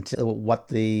and what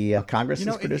the Congress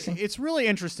is producing? It's really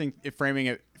interesting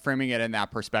framing it in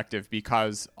that perspective,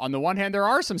 because on the one hand, there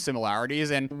are some similarities.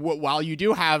 And while you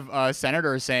do have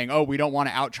senators saying, oh, we don't want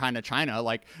to out China,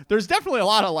 like there's definitely a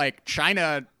lot of like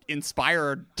China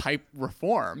inspired type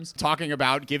reforms, talking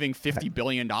about giving $50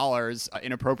 billion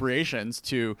in appropriations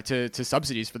to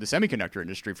subsidies for the semiconductor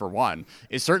industry, for one,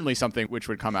 is certainly something which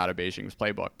would come out of Beijing's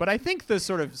playbook. But I think the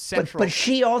sort of central... But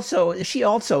she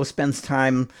also spends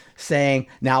time saying,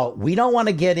 now, we don't want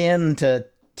to get into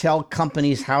tell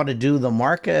companies how to do the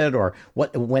market, or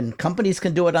when companies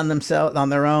can do it on themselves, on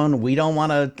their own, we don't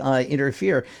want to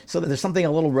interfere. So there's something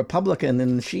a little Republican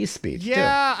in Xi's speech.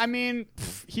 Yeah, too. I mean,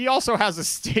 he also has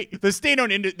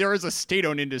there is a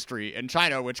state-owned industry in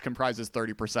China which comprises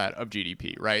 30% of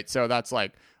GDP, right? So that's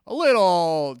like a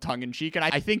little tongue-in-cheek. And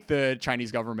I think the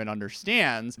Chinese government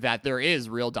understands that there is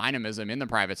real dynamism in the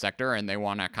private sector, and they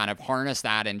want to kind of harness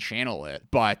that and channel it.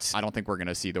 But I don't think we're going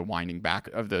to see the winding back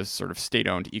of this sort of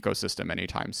state-owned ecosystem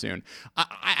anytime soon.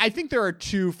 I think there are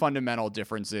two fundamental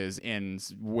differences in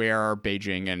where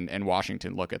Beijing and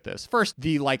Washington look at this. First,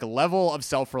 the level of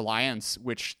self-reliance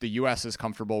which the U.S. is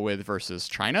comfortable with versus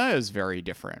China is very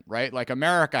different, right? Like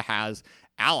America has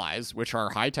allies, which are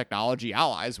high technology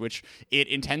allies, which it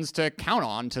intends to count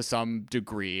on to some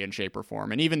degree and shape or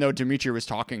form. And even though Dimitri was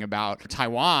talking about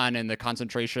Taiwan and the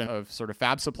concentration of sort of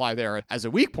fab supply there as a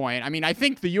weak point, I mean, I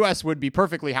think the US would be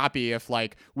perfectly happy if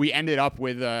we ended up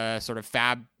with a sort of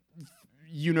fab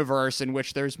universe in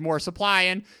which there's more supply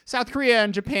in South Korea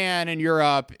and Japan and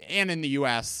Europe and in the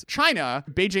US. China,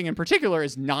 Beijing in particular,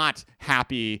 is not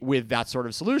happy with that sort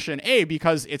of solution,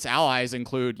 because its allies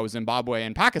include Zimbabwe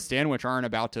and Pakistan, which aren't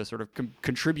about to sort of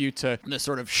contribute to the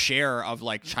sort of share of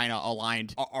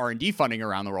China-aligned R&D funding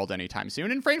around the world anytime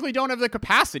soon, and frankly don't have the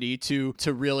capacity to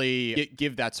really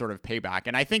give that sort of payback.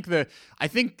 And I think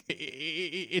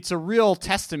it's a real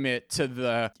testament to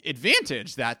the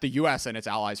advantage that the US and its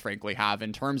allies frankly have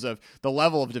in terms of the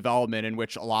level of development in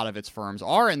which a lot of its firms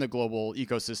are in the global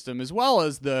ecosystem, as well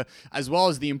as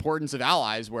the importance of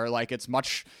allies, where it's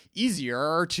much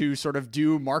easier to sort of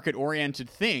do market-oriented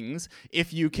things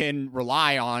if you can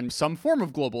rely on some form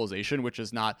of globalization, which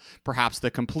is not perhaps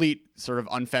the complete sort of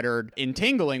unfettered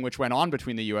entangling which went on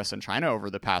between the US and China over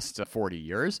the past 40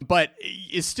 years, but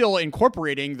is still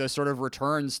incorporating the sort of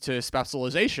returns to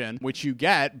specialization which you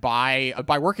get by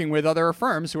working with other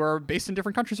firms who are based in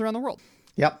different countries around the world.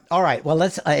 Yep. All right. Well,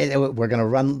 we're going to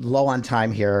run low on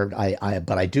time here,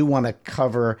 but I do want to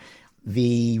cover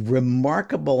the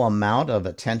remarkable amount of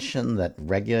attention that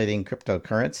regulating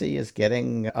cryptocurrency is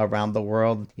getting around the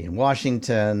world, in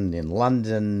Washington, in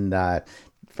London,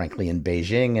 frankly, in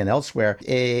Beijing and elsewhere.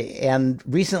 And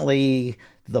recently,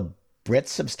 the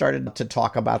Brits have started to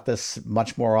talk about this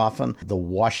much more often. The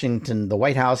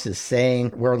White House is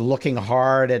saying we're looking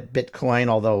hard at Bitcoin,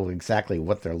 although exactly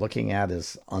what they're looking at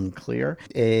is unclear.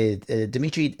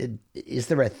 Dimitri, is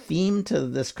there a theme to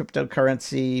this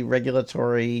cryptocurrency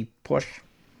regulatory push?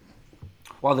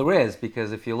 Well, there is,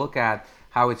 because if you look at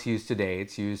how it's used today,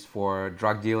 it's used for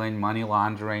drug dealing, money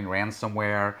laundering,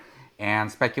 ransomware,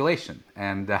 and speculation.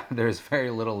 And there's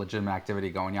very little legitimate activity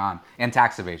going on. And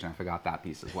tax evasion, I forgot that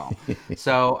piece as well.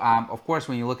 So, of course,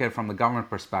 when you look at it from the government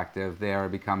perspective, they're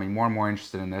becoming more and more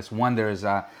interested in this. One, there's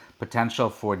a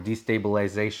potential for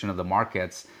destabilization of the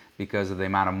markets because of the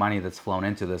amount of money that's flown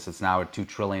into this. It's now a $2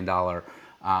 trillion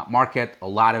market, a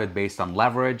lot of it based on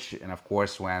leverage. And of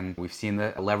course, when we've seen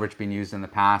the leverage being used in the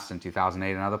past, in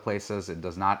 2008 and other places, it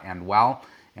does not end well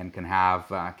and can have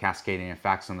cascading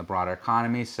effects on the broader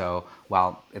economy. So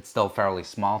while it's still fairly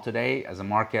small today as a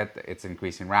market, it's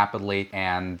increasing rapidly,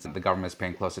 and the government is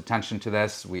paying close attention to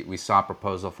this. We saw a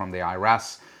proposal from the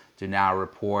IRS to now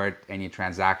report any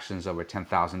transactions over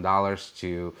 $10,000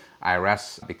 to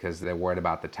IRS because they're worried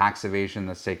about the tax evasion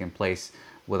that's taking place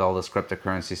with all this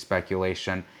cryptocurrency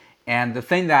speculation. And the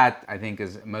thing that I think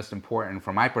is most important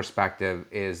from my perspective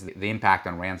is the impact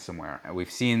on ransomware.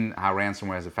 We've seen how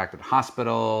ransomware has affected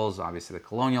hospitals, obviously the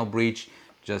colonial breach.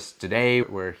 Just today,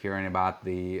 we're hearing about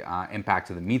the impact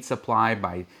of the meat supply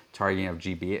by targeting of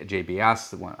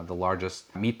JBS, one of the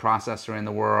largest meat processor in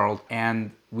the world. And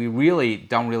we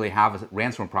don't have a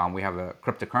ransomware problem. We have a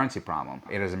cryptocurrency problem.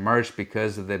 It has emerged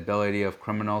because of the ability of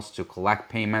criminals to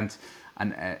collect payment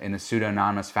in a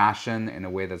pseudo-anonymous fashion in a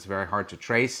way that's very hard to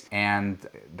trace. And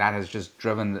that has just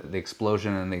driven the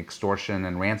explosion and the extortion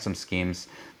and ransom schemes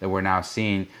that we're now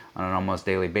seeing on an almost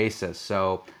daily basis.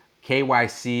 So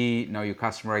KYC, know your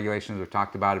customer regulations, we've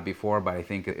talked about it before, but I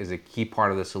think it is a key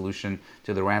part of the solution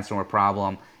to the ransomware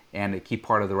problem and a key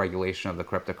part of the regulation of the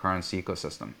cryptocurrency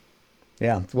ecosystem.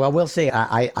 Yeah, well, we'll see.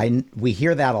 We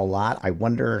hear that a lot. I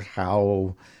wonder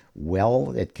how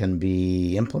well it can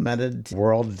be implemented.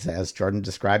 World, as Jordan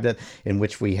described it, in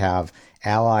which we have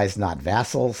allies, not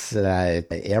vassals.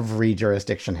 Every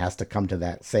jurisdiction has to come to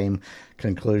that same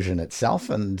conclusion itself,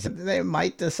 and they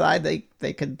might decide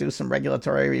they could do some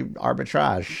regulatory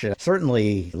arbitrage.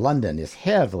 Certainly, London is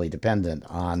heavily dependent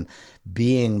on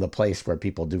being the place where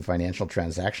people do financial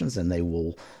transactions, and they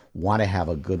will want to have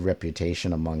a good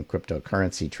reputation among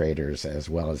cryptocurrency traders as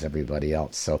well as everybody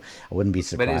else. So I wouldn't be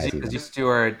surprised. But as you,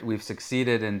 Stuart, we've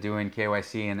succeeded in doing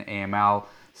KYC and AML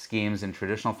schemes in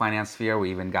traditional finance sphere. We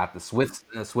even got the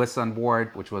Swiss on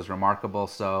board, which was remarkable.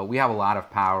 So we have a lot of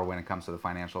power when it comes to the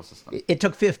financial system. It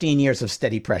took 15 years of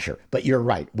steady pressure, but you're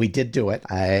right. We did do it.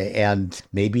 And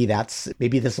maybe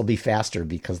this will be faster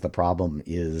because the problem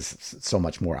is so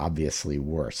much more obviously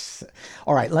worse.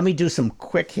 All right, let me do some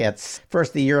quick hits.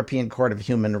 First, the European Court of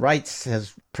Human Rights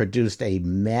has produced a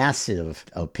massive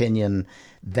opinion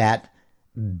that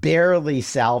barely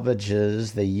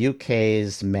salvages the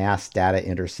UK's mass data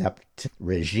intercept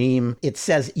regime. It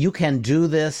says you can do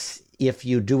this if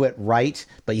you do it right,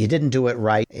 but you didn't do it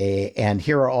right. And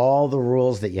here are all the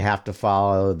rules that you have to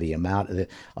follow, the amount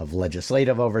of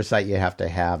legislative oversight you have to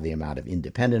have, the amount of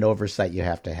independent oversight you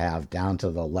have to have, down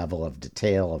to the level of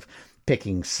detail of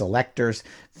picking selectors.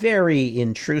 Very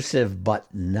intrusive,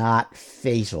 but not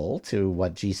fatal to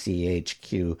what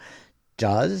GCHQ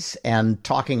does, and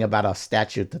talking about a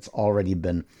statute that's already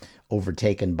been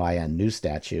overtaken by a new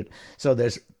statute. So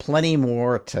there's plenty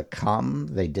more to come.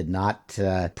 They did not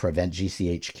prevent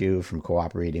GCHQ from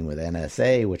cooperating with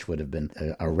NSA, which would have been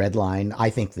a red line. I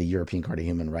think the European Court of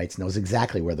Human Rights knows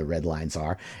exactly where the red lines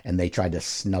are, and they tried to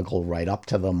snuggle right up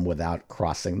to them without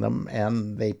crossing them,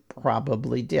 and they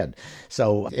probably did.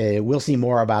 So we'll see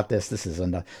more about this. It's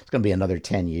going to be another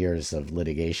 10 years of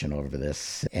litigation over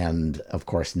this. And of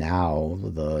course, now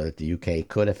the UK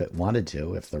could, if it wanted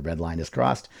to, if the red line is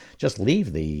crossed, just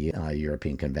leave the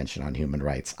European Convention on Human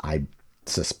Rights. I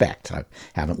suspect. I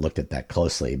haven't looked at that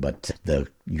closely, but the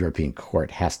European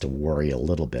Court has to worry a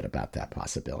little bit about that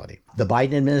possibility. The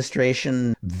Biden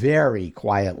administration, very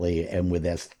quietly and with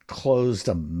as closed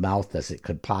a mouth as it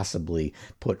could possibly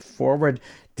put forward,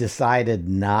 decided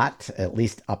not, at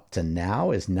least up to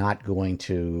now, is not going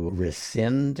to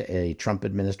rescind a Trump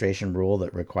administration rule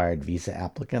that required visa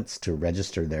applicants to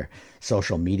register their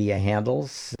social media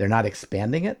handles. They're not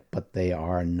expanding it, but they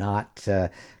are not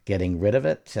getting rid of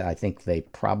it. I think they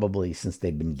probably, since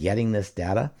they've been getting this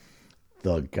data,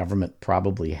 the government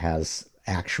probably has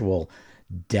actual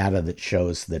data that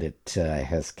shows that it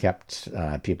has kept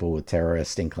people with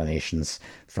terrorist inclinations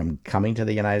from coming to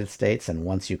the United States. And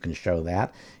once you can show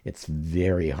that, it's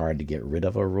very hard to get rid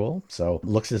of a rule. So it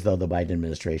looks as though the Biden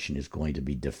administration is going to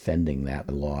be defending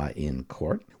that law in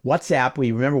court. WhatsApp,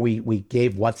 we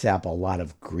gave WhatsApp a lot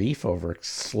of grief over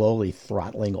slowly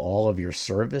throttling all of your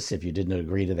service if you didn't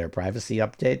agree to their privacy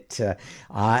update.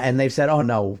 And they've said, oh,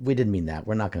 no, we didn't mean that.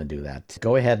 We're not going to do that.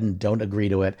 Go ahead and don't agree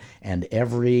to it. And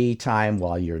every time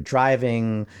while you're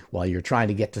driving, while you're trying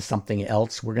to get to something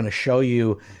else, we're going to show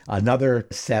you another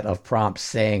set of prompts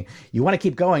saying, you want to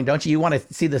keep going, don't you? You want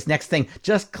to see this next thing?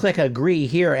 Just click agree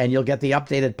here and you'll get the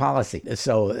updated policy.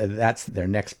 So that's their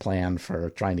next plan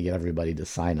for trying to get everybody to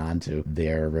sign on to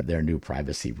their new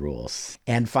privacy rules.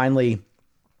 And finally,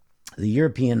 the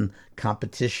European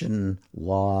competition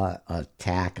law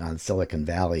attack on Silicon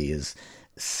Valley is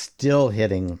still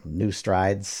hitting new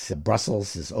strides.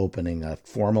 Brussels is opening a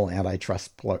formal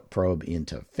antitrust probe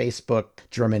into Facebook.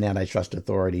 German antitrust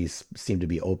authorities seem to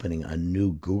be opening a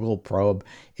new Google probe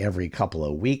every couple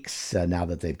of weeks. Now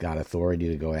that they've got authority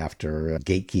to go after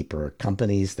gatekeeper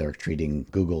companies, they're treating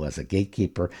Google as a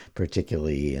gatekeeper,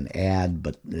 particularly in ads,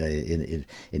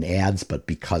 but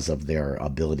because of their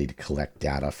ability to collect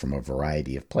data from a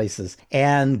variety of places.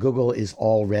 And Google is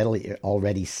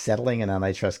already settling an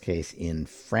antitrust case in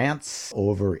France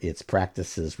over its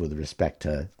practices with respect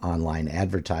to online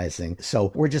advertising.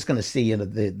 So we're just going to see,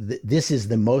 this is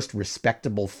the most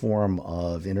respectable form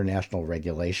of international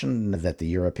regulation that the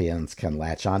Europeans can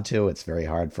latch onto. It's very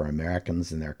hard for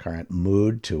Americans in their current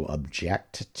mood to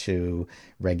object to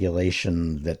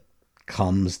regulation that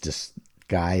comes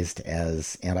disguised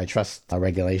as antitrust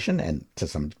regulation, and to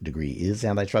some degree is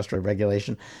antitrust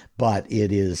regulation, but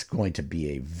it is going to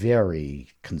be a very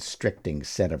constricting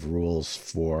set of rules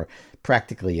for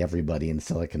practically everybody in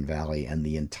Silicon Valley, and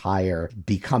the entire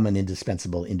become an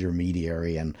indispensable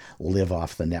intermediary and live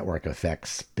off the network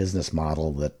effects business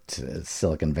model that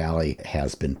Silicon Valley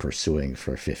has been pursuing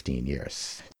for 15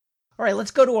 years. All right,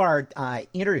 let's go to our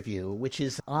interview, which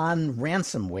is on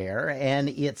ransomware, and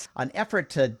it's an effort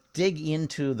to dig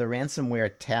into the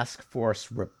Ransomware Task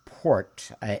Force report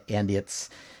and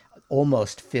its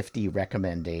almost 50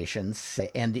 recommendations.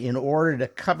 And in order to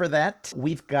cover that,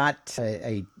 we've got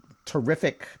a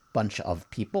terrific bunch of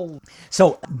people.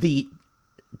 So the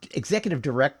executive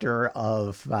director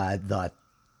of the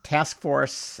task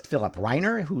force, Philip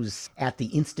Reiner, who's at the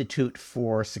Institute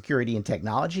for Security and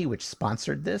Technology, which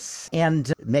sponsored this,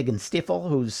 and Megan Stiefel,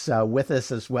 who's with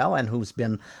us as well, and who's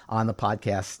been on the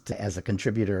podcast as a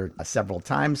contributor several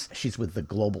times. She's with the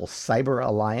Global Cyber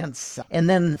Alliance. And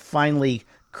then finally,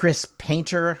 Chris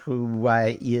Painter, who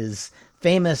is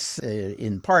famous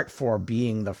in part for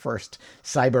being the first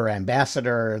cyber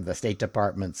ambassador, the State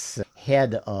Department's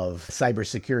head of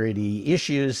cybersecurity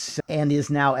issues, and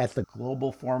is now at the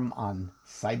Global Forum on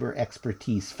Cyber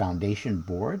Expertise Foundation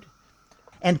board.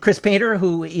 And Chris Painter,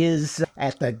 who is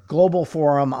at the Global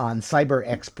Forum on Cyber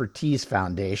Expertise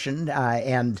Foundation,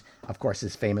 and of course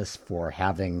is famous for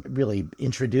having really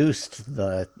introduced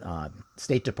the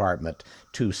State Department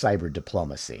to cyber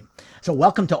diplomacy. So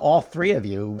welcome to all three of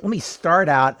you. Let me start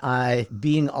out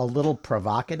being a little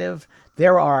provocative.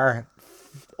 There are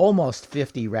almost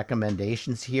 50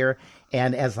 recommendations here,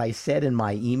 and as I said in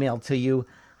my email to you,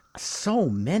 so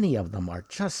many of them are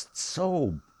just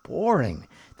so boring.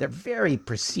 They're very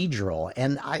procedural,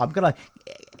 and I'm going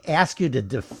to ask you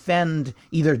to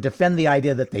either defend the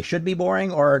idea that they should be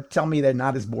boring or tell me they're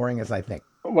not as boring as I think.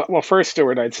 Well, first,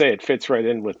 Stuart, I'd say it fits right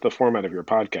in with the format of your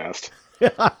podcast.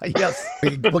 Yes,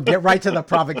 we'll get right to the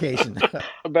provocation.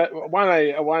 But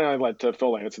why don't I let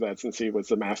Phil answer that, since he was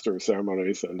the master of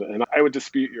ceremonies, and I would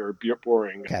dispute your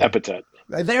boring epithet.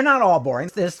 They're not all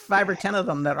boring. There's 5 or 10 of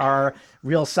them that are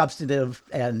real substantive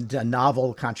and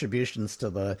novel contributions to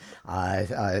the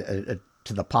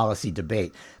policy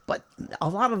debate. But a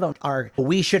lot of them are,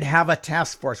 we should have a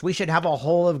task force. We should have a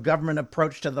whole of government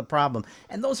approach to the problem.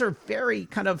 And those are very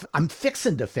kind of, I'm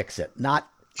fixing to fix it, not...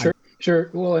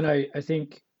 Sure. Well, and I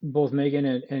think both Megan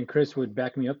and Chris would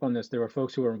back me up on this. There were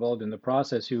folks who were involved in the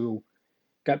process who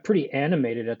got pretty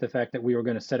animated at the fact that we were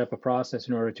going to set up a process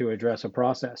in order to address a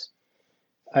process.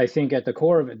 I think at the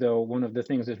core of it, though, one of the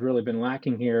things that's really been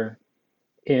lacking here,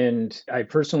 and I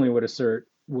personally would assert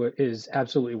what is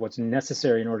absolutely what's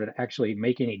necessary in order to actually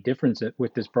make any difference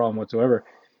with this problem whatsoever,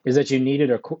 is that you need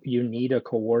a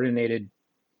coordinated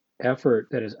effort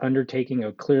that is undertaking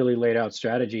a clearly laid out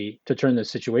strategy to turn the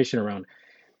situation around.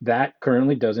 That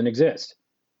currently doesn't exist.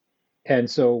 And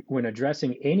so when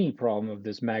addressing any problem of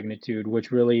this magnitude, which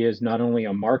really is not only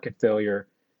a market failure,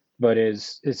 but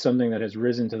is something that has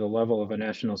risen to the level of a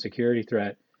national security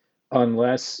threat,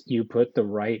 unless you put the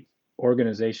right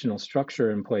organizational structure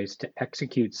in place to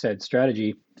execute said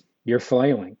strategy, you're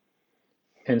flailing.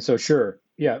 And so sure,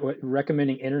 yeah,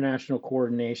 recommending international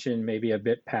coordination may be a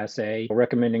bit passé.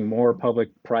 Recommending more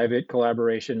public-private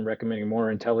collaboration, recommending more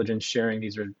intelligence sharing.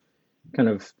 These are kind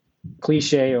of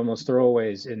cliche, almost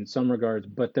throwaways in some regards,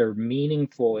 but they're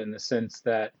meaningful in the sense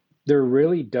that there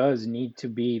really does need to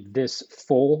be this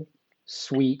full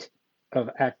suite of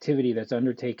activity that's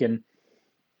undertaken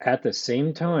at the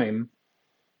same time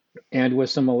and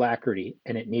with some alacrity,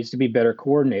 and it needs to be better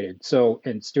coordinated. So,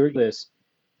 and Stuart, this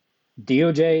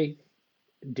DOJ,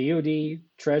 DOD,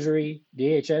 Treasury,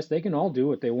 DHS, they can all do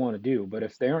what they want to do, but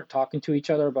if they aren't talking to each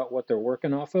other about what they're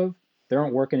working off of, they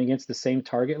aren't working against the same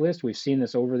target list. We've seen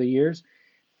this over the years.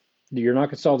 You're not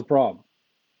going to solve the problem.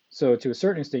 So to a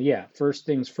certain extent, yeah, first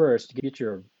things first, get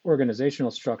your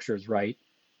organizational structures right,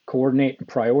 coordinate and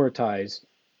prioritize,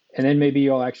 and then maybe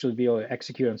you'll actually be able to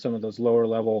execute on some of those lower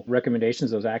level recommendations,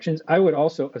 those actions. I would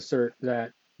also assert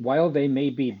that while they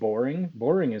may be boring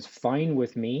is fine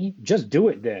with me. Just do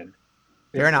it then.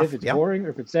 Fair enough. If it's boring or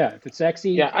if it's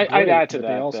sexy, yeah, great, I'd add to but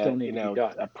that. They all still need to be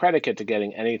done. A predicate to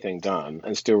getting anything done,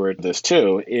 and Stuart, this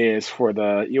too, is for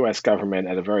the U.S. government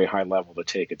at a very high level to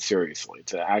take it seriously,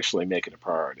 to actually make it a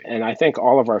priority. And I think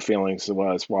all of our feelings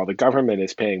was, while the government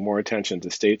is paying more attention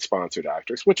to state-sponsored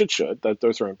actors, which it should, that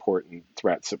those are important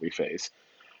threats that we face,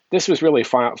 this was really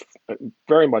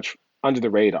very much under the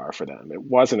radar for them. It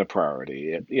wasn't a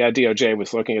priority. DOJ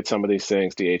was looking at some of these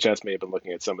things. DHS may have been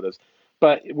looking at some of this,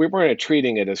 but we weren't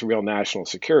treating it as a real national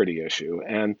security issue.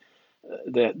 And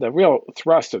The real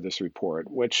thrust of this report,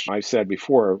 which I said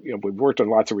before, we've worked on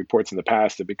lots of reports in the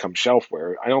past that become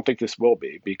shelfware. I don't think this will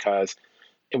be, because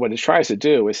what it tries to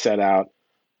do is set out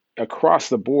across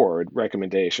the board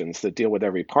recommendations that deal with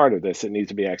every part of this that needs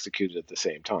to be executed at the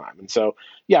same time. And so,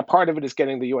 yeah, part of it is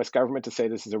getting the U.S. government to say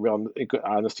this is a real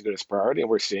honest to goodness priority, and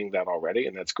we're seeing that already,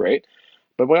 and that's great.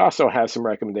 But we also have some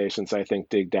recommendations, I think,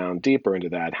 dig down deeper into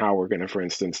that, how we're going to, for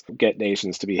instance, get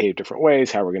nations to behave different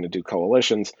ways, how we're going to do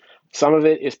coalitions. Some of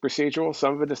it is procedural,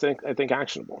 some of it is, I think,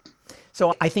 actionable.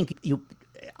 So I think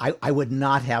I would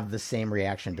not have the same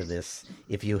reaction to this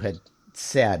if you had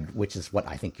said, which is what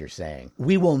I think you're saying.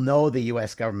 We will know the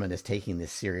U.S. government is taking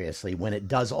this seriously when it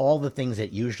does all the things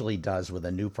it usually does with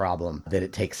a new problem that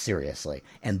it takes seriously.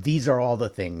 And these are all the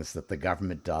things that the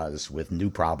government does with new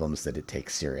problems that it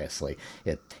takes seriously.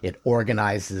 It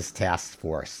organizes task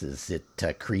forces. It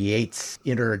creates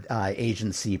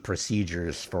interagency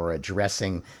procedures for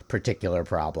addressing particular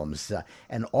problems.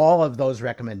 And all of those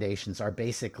recommendations are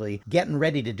basically getting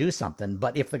ready to do something.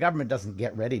 But if the government doesn't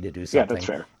get ready to do something, that's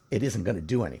fair. It isn't going to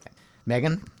do anything.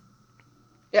 Megan?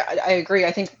 Yeah, I agree.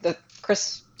 I think that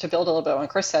Chris, to build a little bit on what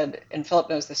Chris said, and Philip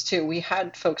knows this too, we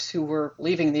had folks who were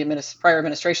leaving the prior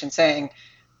administration saying,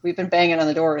 we've been banging on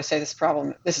the door to say this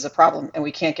is a problem, and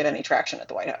we can't get any traction at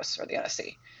the White House or the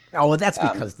NSC. Oh, well, that's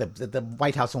because the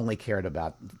White House only cared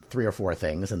about 3 or 4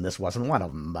 things, and this wasn't one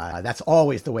of them. That's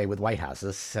always the way with White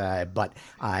Houses. But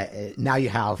now you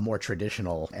have more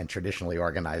traditionally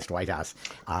organized White House.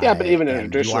 Yeah, but even in a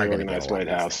traditionally organized White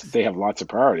House, they have lots of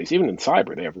priorities. Even in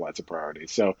cyber, they have lots of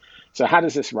priorities. So how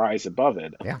does this rise above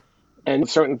it? Yeah. And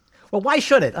certain. Well, why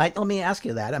should it? Let me ask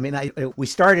you that. I mean, we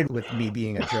started with me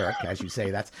being a jerk, as you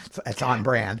say. That's on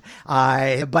brand.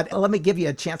 But let me give you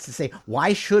a chance to say,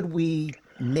 why should we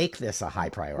make this a high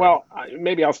priority? Well,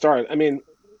 maybe I'll start. I mean,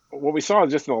 what we saw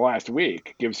just in the last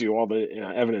week gives you all the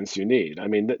evidence you need. I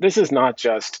mean, this is not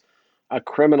just a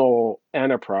criminal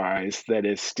enterprise that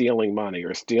is stealing money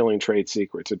or stealing trade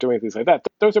secrets or doing things like that.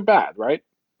 Those are bad, right?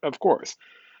 Of course.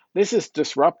 This is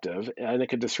disruptive, and it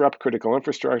could disrupt critical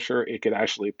infrastructure. It could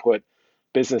actually put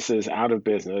businesses out of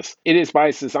business. It is by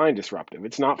design disruptive.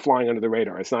 It's not flying under the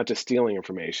radar. It's not just stealing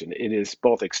information. It is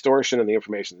both extortion in the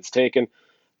information that's taken,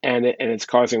 and it's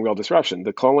causing real disruption.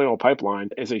 The Colonial Pipeline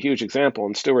is a huge example.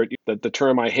 And Stuart, the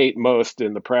term I hate most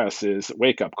in the press is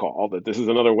wake-up call, that this is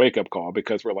another wake-up call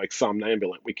because we're like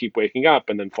somnambulant. We keep waking up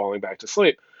and then falling back to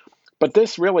sleep. But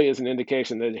this really is an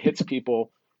indication that it hits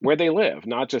people where they live,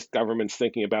 not just governments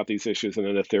thinking about these issues on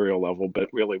an ethereal level, but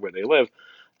really where they live.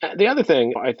 The other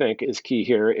thing I think is key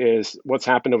here is what's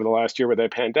happened over the last year with the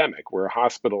pandemic, where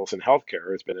hospitals and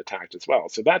healthcare has been attacked as well.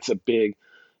 So that's a big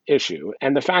issue.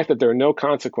 And the fact that there are no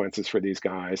consequences for these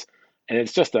guys, and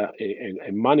it's just a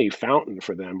money fountain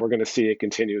for them, we're going to see it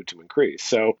continue to increase.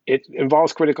 So it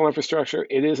involves critical infrastructure.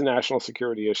 It is a national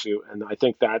security issue. And I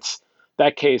think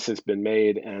that case has been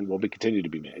made and will continue to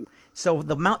be made. So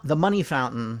the money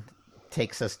fountain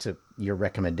takes us to your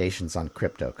recommendations on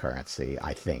cryptocurrency,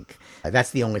 I think.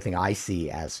 That's the only thing I see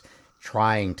as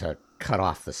trying to cut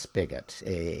off the spigot.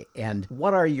 And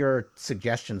what are your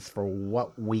suggestions for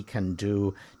what we can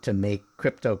do to make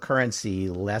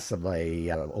cryptocurrency less of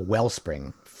a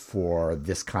wellspring for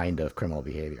this kind of criminal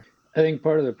behavior? I think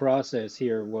part of the process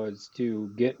here was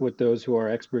to get with those who are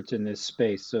experts in this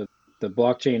space. So the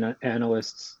blockchain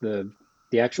analysts, the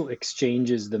actual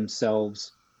exchanges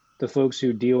themselves, the folks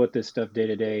who deal with this stuff day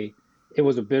to day. It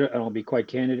was a bit, and I'll be quite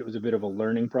candid, it was a bit of a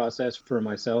learning process for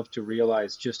myself to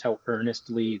realize just how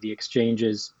earnestly the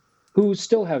exchanges, who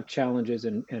still have challenges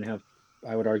and have,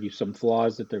 I would argue, some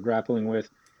flaws that they're grappling with,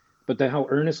 but how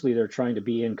earnestly they're trying to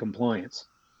be in compliance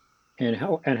and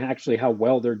actually how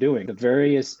well they're doing. The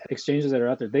various exchanges that are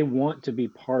out there, they want to be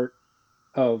part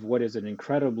of what is an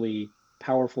incredibly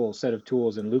powerful set of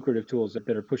tools and lucrative tools that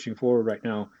are pushing forward right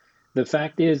now. The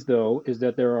fact is, though, is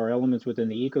that there are elements within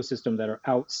the ecosystem that are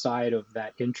outside of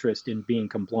that interest in being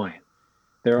compliant.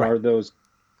 There are those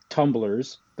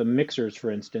tumblers, the mixers,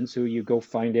 for instance, who you go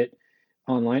find it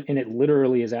online, and it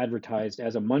literally is advertised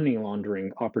as a money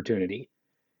laundering opportunity.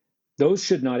 Those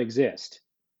should not exist.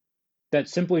 That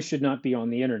simply should not be on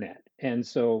the internet. And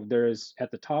so there's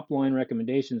at the top line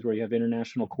recommendations where you have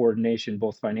international coordination,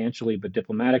 both financially but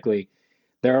diplomatically.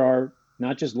 There are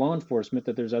not just law enforcement,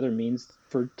 that there's other means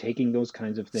for taking those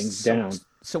kinds of things down.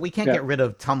 So we can't get rid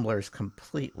of tumblers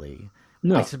completely.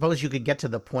 No. I suppose you could get to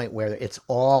the point where it's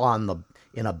all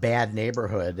in a bad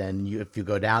neighborhood, and if you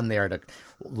go down there to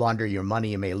launder your money,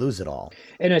 you may lose it all.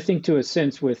 And I think to a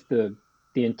sense with the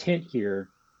intent here,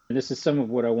 and this is some of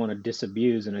what I want to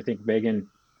disabuse, and I think Megan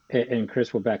and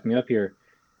Chris will back me up here.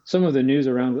 some of the news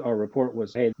around our report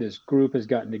was, hey, this group has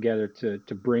gotten together to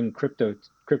bring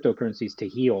cryptocurrencies to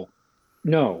heel.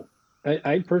 No,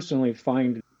 I personally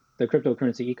find the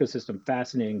cryptocurrency ecosystem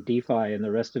fascinating. DeFi and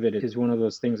the rest of it is one of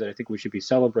those things that I think we should be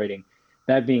celebrating.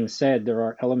 That being said, there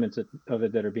are elements of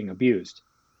it that are being abused.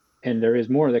 And there is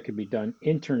more that could be done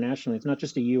internationally. It's not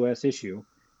just a US issue,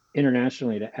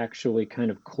 internationally, to actually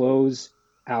kind of close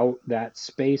out that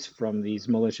space from these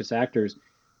malicious actors,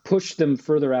 push them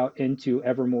further out into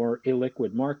ever more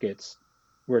illiquid markets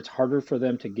where it's harder for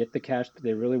them to get the cash that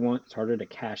they really want. It's harder to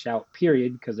cash out,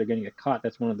 period, because they're going to get caught.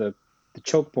 That's one of the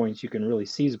choke points you can really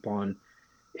seize upon,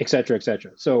 et cetera, et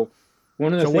cetera. So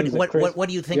one of the things what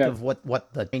do you think of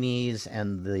what the Chinese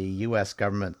and the U.S.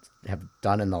 government have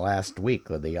done in the last week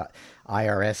with the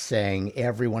IRS saying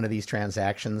every one of these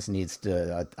transactions needs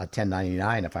to a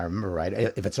 1099, if I remember right,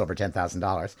 if it's over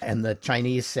 $10,000, and the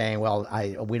Chinese saying, well,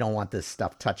 we don't want this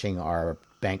stuff touching our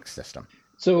bank system.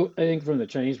 So I think from the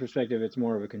Chinese perspective, it's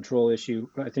more of a control issue.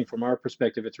 I think from our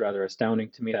perspective, it's rather astounding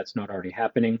to me that's not already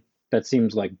happening. That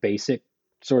seems like basic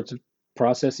sorts of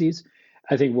processes.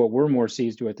 I think what we're more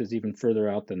seized with is even further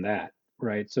out than that,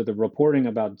 right? So the reporting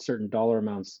about certain dollar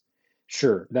amounts,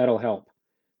 sure, that'll help.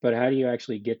 But how do you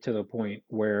actually get to the point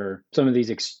where some of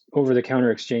these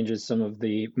over-the-counter exchanges, some of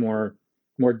the more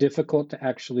difficult to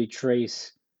actually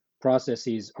trace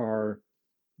processes are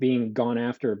being gone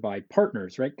after by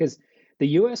partners, right? Because the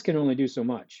US can only do so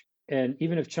much. And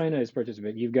even if China is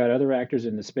participating, you've got other actors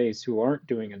in the space who aren't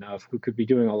doing enough, who could be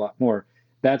doing a lot more.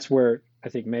 That's where I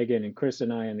think Megan and Chris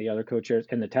and I and the other co-chairs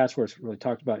and the task force really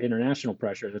talked about international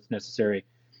pressure that's necessary.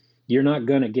 You're not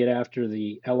going to get after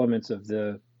the elements of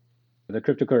the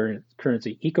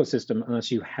cryptocurrency ecosystem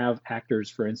unless you have actors,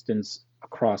 for instance,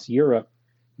 across Europe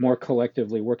more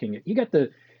collectively working it. You got the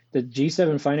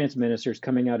G7 finance ministers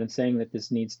coming out and saying that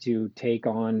this needs to take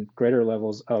on greater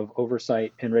levels of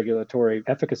oversight and regulatory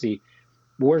efficacy.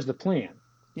 Where's the plan?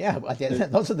 Yeah,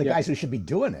 those are the guys who should be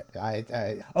doing it.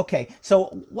 Okay, so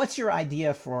what's your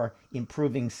idea for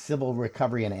improving civil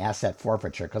recovery and asset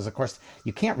forfeiture? Because, of course,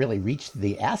 you can't really reach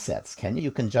the assets, can you?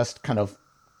 You can just kind of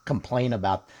complain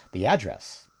about the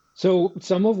address. So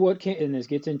some of what and this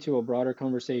gets into a broader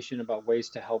conversation about ways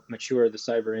to help mature the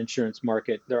cyber insurance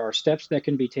market. There are steps that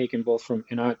can be taken both from,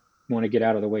 and I want to get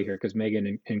out of the way here because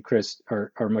Megan and Chris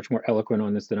are much more eloquent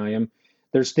on this than I am.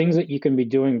 There's things that you can be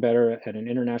doing better at an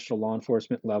international law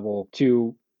enforcement level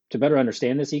to better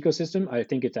understand this ecosystem. I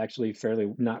think it's actually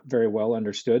fairly not very well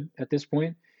understood at this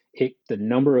point. The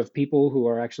number of people who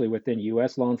are actually within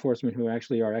U.S. law enforcement who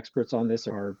actually are experts on this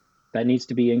that needs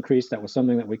to be increased. That was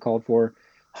something that we called for.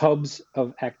 Hubs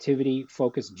of activity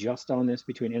focused just on this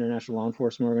between international law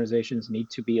enforcement organizations need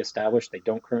to be established. They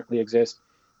don't currently exist.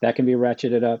 That can be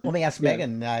ratcheted up. Let me ask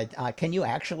Megan, can you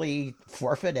actually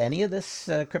forfeit any of this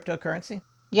cryptocurrency?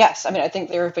 Yes. I mean, I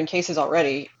think there have been cases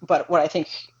already, but what I think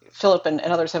Philip and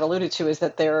others have alluded to is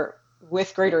that they're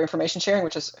with greater information sharing,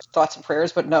 which is thoughts and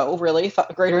prayers, but no, really,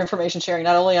 greater information sharing,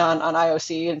 not only on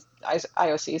IOC and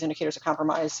IOC's indicators of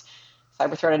compromise,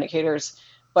 cyber threat indicators,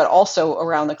 but also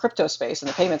around the crypto space and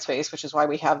the payment space, which is why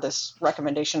we have this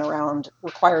recommendation around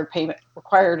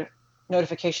required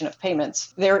notification of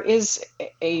payments. There is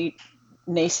a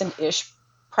nascent-ish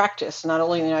practice, not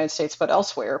only in the United States, but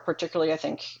elsewhere, particularly, I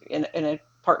think, in a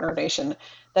partner nation,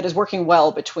 that is working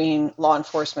well between law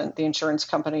enforcement, the insurance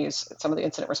companies, some of the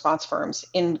incident response firms,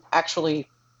 in actually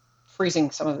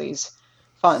freezing some of these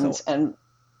funds.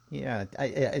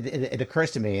 It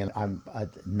occurs to me, and I'm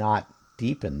not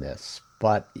deep in this,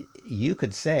 but you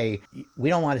could say we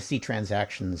don't want to see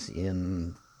transactions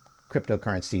in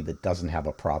cryptocurrency that doesn't have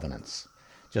a provenance,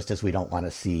 just as we don't want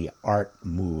to see art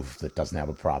move that doesn't have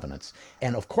a provenance.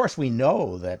 And of course, we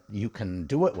know that you can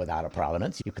do it without a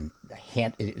provenance. You can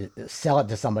sell it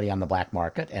to somebody on the black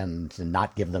market and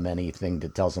not give them anything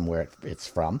that tells them where it's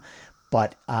from.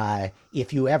 But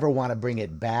if you ever want to bring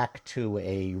it back to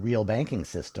a real banking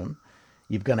system,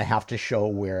 you're going to have to show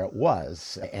where it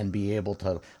was and be able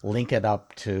to link it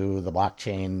up to the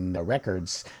blockchain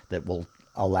records that will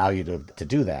allow you to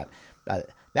do that.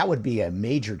 That would be a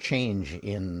major change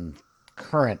in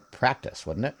current practice,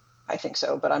 wouldn't it? I think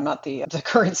so, but I'm not the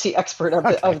currency expert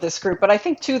of this group. But I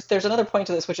think, too, there's another point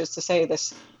to this, which is to say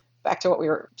this, back to what we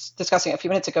were discussing a few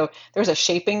minutes ago, there's a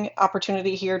shaping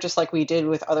opportunity here, just like we did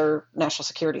with other national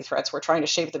security threats. We're trying to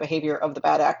shape the behavior of the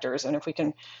bad actors. And if we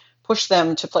can push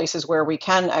them to places where we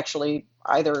can actually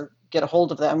either get a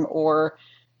hold of them or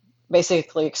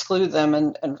basically exclude them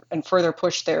and further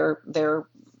push their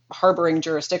harboring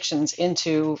jurisdictions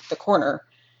into the corner,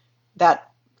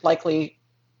 that likely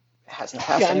hasn't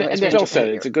passed. Yeah, and anyways. Bill said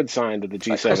it's a good sign that the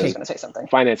Chris was G7 going to say something.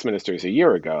 finance ministers a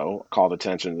year ago called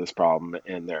attention to this problem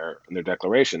in their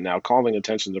declaration. Now, calling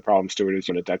attention to the problem, Stuart, is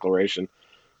in a declaration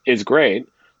is great,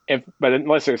 but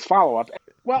unless there's follow up.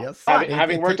 Well, Yes,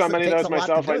 having it worked on many of takes those a lot to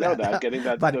myself, do I know that. getting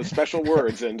But- those special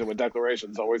words into a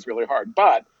declaration is always really hard.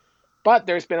 But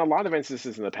there's been a lot of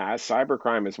instances in the past.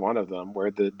 Cybercrime is one of them, where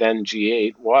the then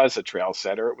G8 was a trail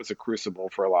setter. It was a crucible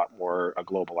for a lot more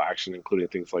global action, including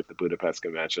things like the Budapest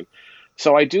Convention.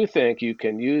 So I do think you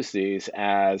can use these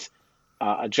as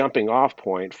a jumping off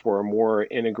point for a more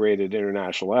integrated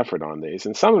international effort on these.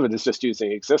 And some of it is just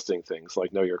using existing things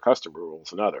like know your customer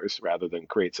rules and others rather than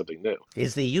create something new.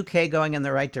 Is the UK going in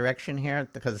the right direction here?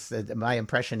 Because my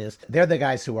impression is they're the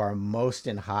guys who are most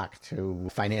in hock to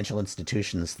financial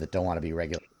institutions that don't want to be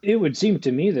regulated. It would seem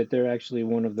to me that they're actually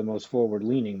one of the most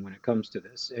forward-leaning when it comes to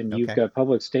this. And you've got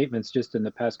public statements just in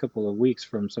the past couple of weeks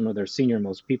from some of their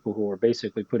senior-most people who are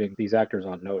basically putting these actors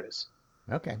on notice.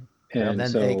 Okay. And then,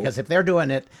 so, because if they're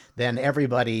doing it, then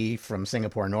everybody from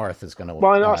Singapore North is going to.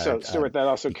 Well, and also, Stuart, that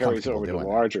also carries over to the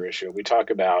larger issue. We talk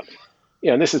about,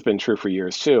 and this has been true for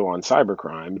years too, on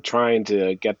cybercrime, trying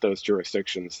to get those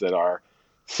jurisdictions that are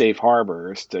safe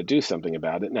harbors to do something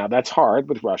about it. Now, that's hard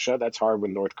with Russia. That's hard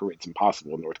with North Korea. It's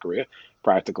impossible with North Korea,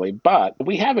 practically. But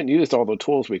we haven't used all the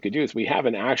tools we could use. We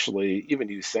haven't actually even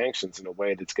used sanctions in a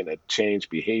way that's going to change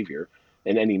behavior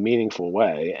in any meaningful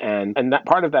way. And that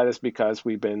part of that is because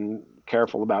we've been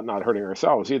careful about not hurting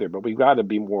ourselves either. But we've got to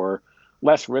be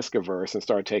less risk averse and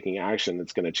start taking action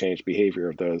that's going to change behavior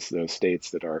of those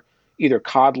states that are either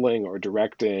coddling or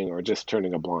directing or just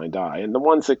turning a blind eye. And the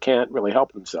ones that can't really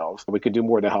help themselves, we could do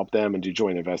more to help them and do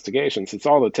joint investigations. It's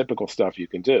all the typical stuff you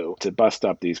can do to bust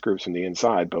up these groups from the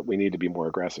inside, but we need to be more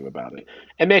aggressive about it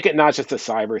and make it not just a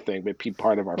cyber thing, but be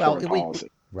part of our foreign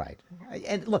policy. Right.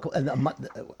 And look,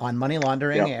 on money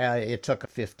laundering, it took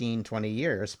 15, 20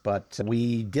 years, but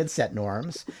we did set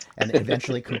norms and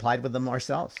eventually complied with them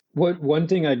ourselves. One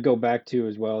thing I'd go back to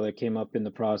as well that came up in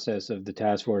the process of the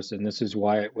task force, and this is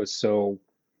why it was so,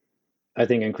 I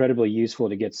think, incredibly useful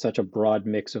to get such a broad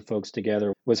mix of folks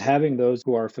together, was having those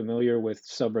who are familiar with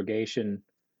subrogation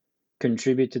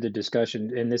contribute to the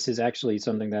discussion. And this is actually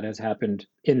something that has happened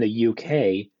in the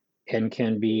UK and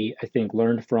can be, I think,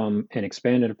 learned from and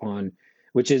expanded upon,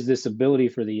 which is this ability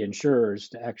for the insurers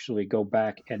to actually go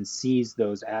back and seize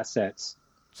those assets.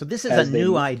 So this is a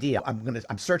new idea.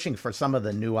 I'm searching for some of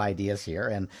the new ideas here,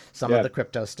 and some of the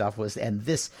crypto stuff was, and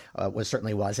this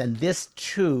certainly was, and this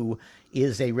too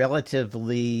is a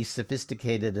relatively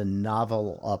sophisticated and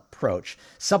novel approach.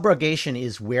 Subrogation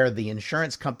is where the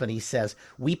insurance company says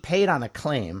we paid on a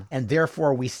claim, and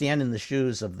therefore we stand in the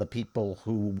shoes of the people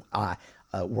who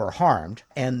were harmed,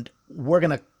 and we're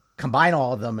going to combine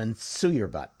all of them and sue your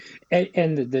butt.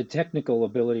 And the technical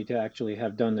ability to actually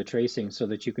have done the tracing so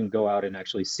that you can go out and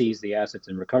actually seize the assets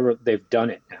and recover, they've done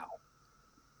it now.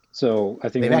 So I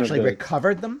think they've actually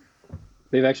recovered them?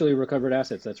 They've actually recovered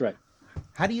assets, that's right.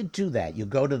 How do you do that? You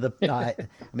go to the,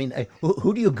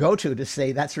 who do you go to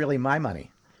say that's really my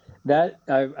money? That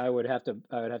I would have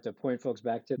to point folks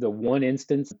back to the one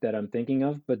instance that I'm thinking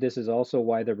of, but this is also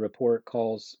why the report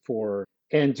calls for,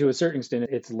 and to a certain extent,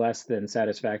 it's less than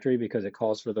satisfactory because it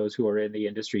calls for those who are in the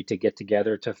industry to get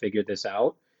together to figure this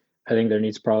out. I think there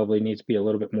probably needs to be a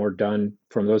little bit more done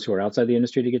from those who are outside the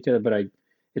industry to get together. But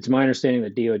it's my understanding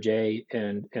that DOJ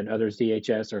and others,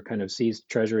 DHS, are kind of seized,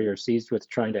 Treasury are seized with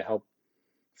trying to help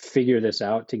figure this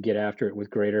out to get after it with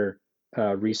greater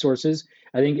resources.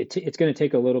 I think it's going to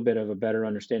take a little bit of a better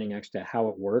understanding actually to how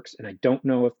it works. And I don't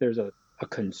know if there's a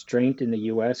constraint in the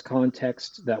US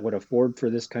context that would afford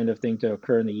for this kind of thing to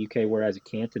occur in the UK, whereas it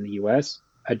can't in the US.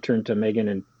 I'd turn to Megan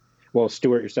and,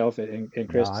 Stuart, yourself, and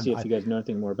Chris to see if you guys know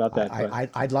anything more about that.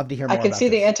 I'd love to hear more about I can see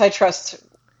the antitrust.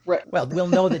 Well, we'll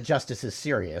know that justice is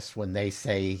serious when they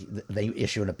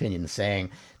issue an opinion saying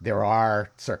there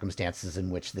are circumstances in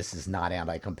which this is not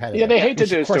anti-competitive. Yeah, they hate to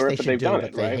do, Stuart, but they've done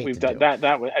it, right? We've done that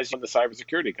as in the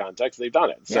cybersecurity context, they've done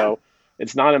it. So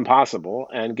it's not impossible.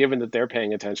 And given that they're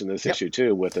paying attention to this issue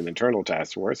too with an internal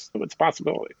task force, it's a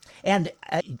possibility. And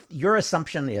your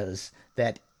assumption is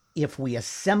that if we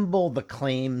assemble the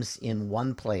claims in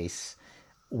one place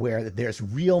where there's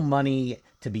real money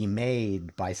to be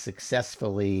made by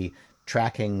successfully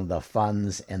tracking the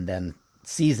funds and then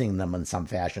seizing them in some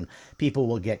fashion, people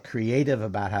will get creative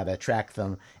about how to track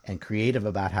them and creative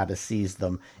about how to seize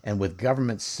them. And with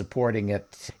governments supporting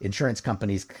it, insurance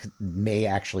companies may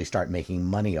actually start making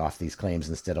money off these claims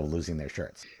instead of losing their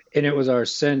shirts. And it was our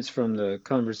sense from the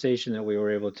conversation that we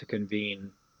were able to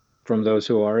convene from those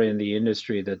who are in the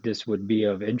industry that this would be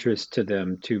of interest to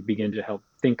them to begin to help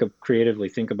creatively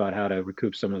think about how to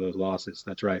recoup some of those losses.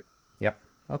 That's right. Yep.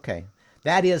 Okay.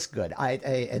 That is good.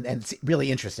 And it's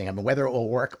really interesting. I mean, whether it will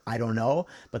work, I don't know.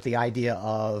 But the idea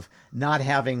of not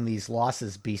having these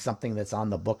losses be something that's on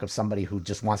the book of somebody who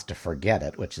just wants to forget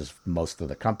it, which is most of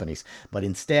the companies, but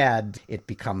instead it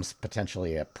becomes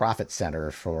potentially a profit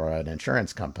center for an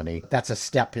insurance company. That's a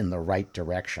step in the right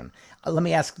direction. Let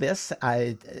me ask this.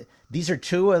 These are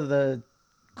two of the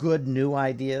good new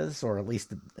ideas, or at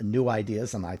least new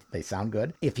ideas, and they sound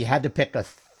good. If you had to pick a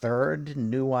third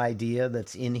new idea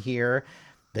that's in here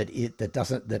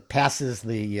that passes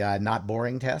the not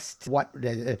boring test, what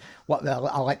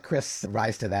I'll let Chris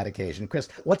rise to that occasion. Chris,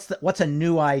 what's a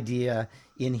new idea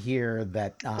in here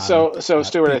that so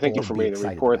Stuart, I think you for me to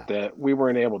report about? that we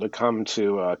weren't able to come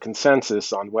to a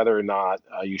consensus on whether or not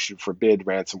you should forbid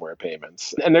ransomware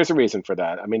payments. And there's a reason for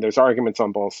that. I mean, there's arguments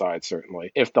on both sides,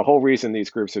 certainly. If the whole reason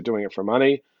these groups are doing it for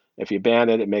money, if you ban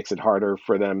it, it makes it harder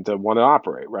for them to want to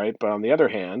operate, right? But on the other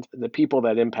hand, the people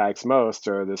that impacts most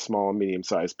are the small and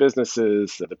medium-sized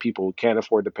businesses, the people who can't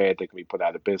afford to pay it, they can be put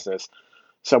out of business.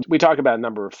 So we talk about a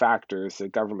number of factors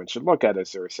that government should look at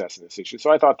as they're assessing this issue. So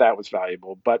I thought that was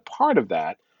valuable. But part of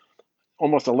that,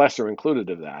 almost a lesser included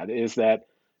of that, is that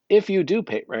if you do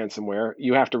pay ransomware,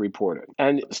 you have to report it.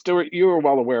 And Stuart, you are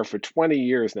well aware for 20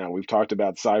 years now, we've talked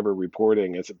about cyber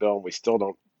reporting as a bill, and we still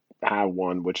don't have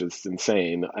one, which is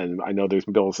insane. And I know there's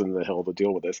bills in the Hill to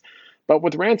deal with this. But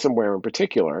with ransomware in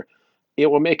particular, it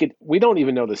will make it, we don't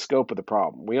even know the scope of the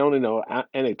problem. We only know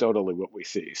anecdotally what we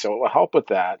see. So it will help with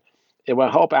that. It will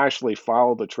help actually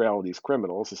follow the trail of these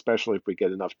criminals, especially if we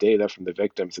get enough data from the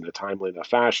victims in a timely enough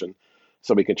fashion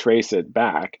so we can trace it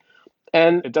back.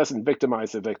 And it doesn't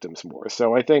victimize the victims more.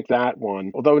 So I think that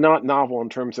one, although not novel in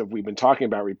terms of we've been talking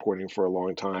about reporting for a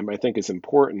long time, I think is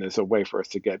important as a way for us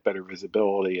to get better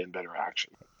visibility and better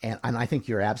action. And I think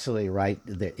you're absolutely right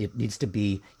that it needs to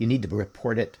be, you need to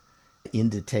report it in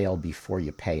detail before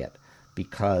you pay it.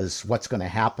 Because what's going to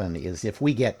happen is if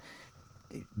we get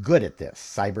good at this,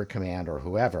 Cyber Command or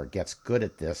whoever gets good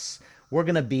at this, we're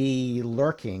going to be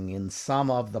lurking in some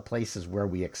of the places where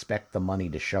we expect the money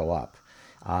to show up.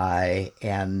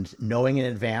 And knowing in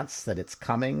advance that it's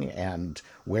coming and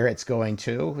where it's going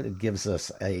to, it gives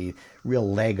us a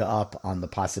real leg up on the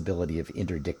possibility of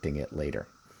interdicting it later.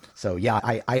 So yeah,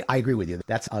 I agree with you.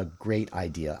 That's a great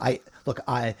idea.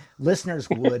 Listeners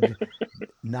would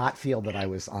not feel that I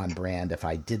was on brand if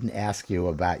I didn't ask you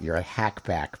about your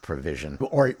hackback provision,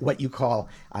 or what you call,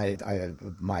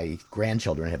 my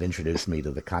grandchildren have introduced me to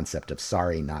the concept of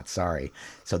sorry, not sorry.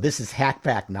 So this is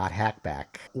hackback, not hackback.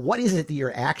 What is it that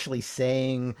you're actually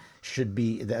saying should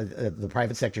be, the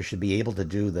private sector should be able to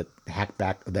do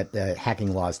that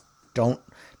hacking laws don't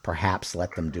perhaps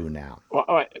let them do now?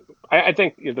 Well, I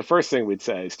think the first thing we'd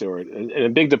say, Stuart, and a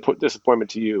big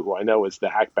disappointment to you, who I know is the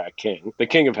hackback king, the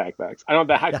king of hackbacks. I know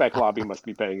the hackback lobby must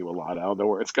be paying you a lot. I don't know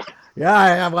where it's going.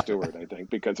 Yeah, Stuart, I think,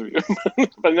 because of you.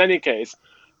 But in any case,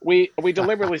 we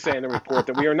deliberately say in the report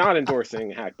that we are not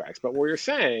endorsing hackbacks. But what we're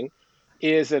saying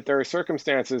is that there are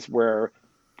circumstances where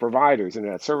providers,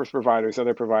 internet service providers,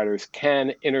 other providers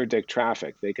can interdict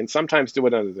traffic. They can sometimes do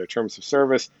it under their terms of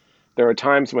service. There are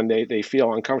times when they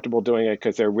feel uncomfortable doing it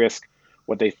because they risk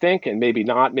what they think and maybe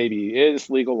not, maybe is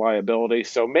legal liability.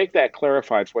 So make that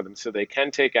clarified for them so they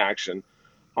can take action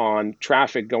on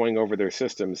traffic going over their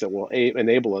systems that will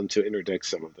enable them to interdict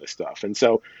some of this stuff. And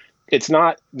so it's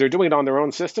not, they're doing it on their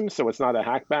own system, so it's not a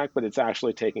hackback, but it's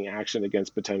actually taking action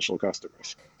against potential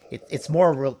customers. It's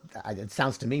more, it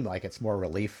sounds to me like it's more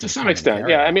relief. To some extent,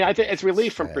 yeah. I mean, I think it's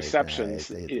relief from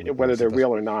perceptions, whether they're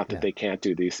real or not, that they can't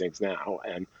do these things now.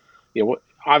 And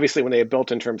obviously, when they have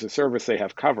built-in terms of service, they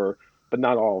have cover, but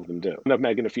not all of them do.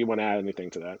 Megan, if you want to add anything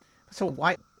to that. So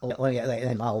why,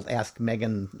 and I'll ask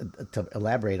Megan to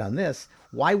elaborate on this,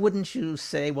 why wouldn't you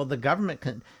say, well, the government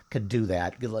could do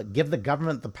that? Give the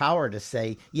government the power to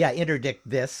say, yeah, interdict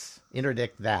this,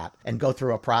 interdict that, and go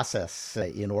through a process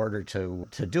in order to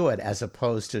do it, as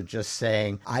opposed to just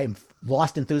saying, I've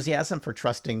lost enthusiasm for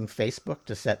trusting Facebook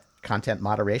to set content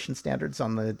moderation standards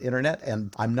on the internet,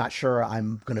 and I'm not sure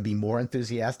I'm going to be more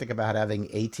enthusiastic about having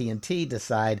AT&T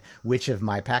decide which of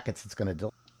my packets it's going to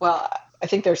deliver. Well, I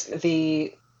think there's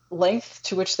the length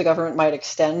to which the government might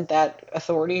extend that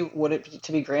authority, would it be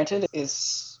to be granted,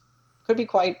 could be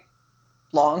quite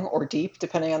long or deep,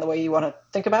 depending on the way you want to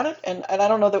think about it. And I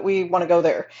don't know that we want to go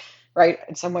there, right?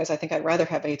 In some ways, I think I'd rather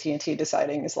have AT&T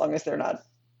deciding, as long as they're not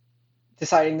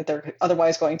deciding that they're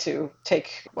otherwise going to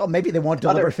take. Well, maybe they won't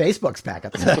deliver Facebook's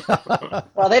packets.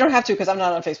 Well, they don't have to, because I'm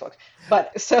not on Facebook.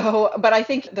 But I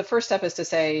think the first step is to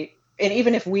say, and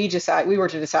even if we were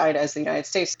to decide as the United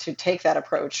States to take that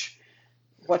approach,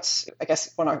 I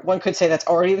guess one could say that's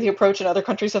already the approach in other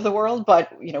countries of the world,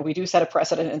 but we do set a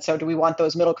precedent, and so do we want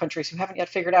those middle countries who haven't yet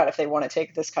figured out if they want to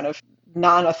take this kind of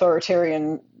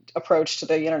non-authoritarian approach to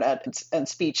the internet and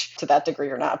speech to that degree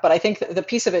or not? But I think the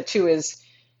piece of it too is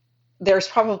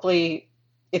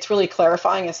it's really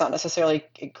clarifying. It's not necessarily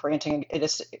granting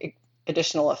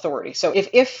additional authority. So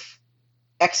if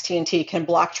XT&T can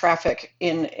block traffic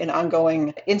in an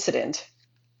ongoing incident,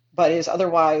 but is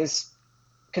otherwise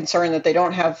concerned that they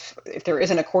don't have, if there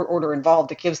isn't a court order involved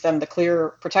that gives them the clear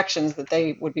protections that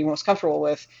they would be most comfortable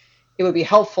with, it would be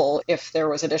helpful if there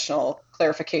was additional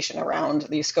clarification around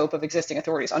the scope of existing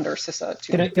authorities under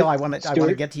CISA. Phil, I want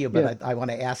to get to you, but yeah. I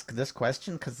want to ask this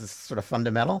question because it's sort of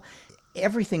fundamental.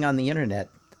 Everything on the internet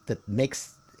that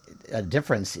makes a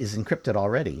difference is encrypted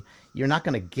already. You're not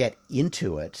going to get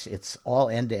into it. It's all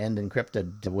end-to-end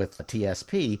encrypted with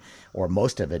TSP, or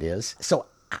most of it is. So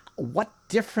what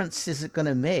difference is it going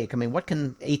to make? I mean, what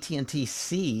can AT&T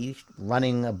see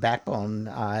running a backbone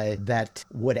that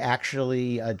would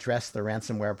actually address the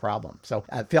ransomware problem? So,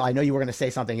 Phil, I know you were going to say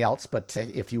something else, but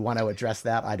if you want to address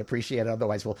that, I'd appreciate it.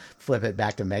 Otherwise, we'll flip it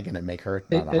back to Megan and make her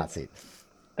on the hot seat.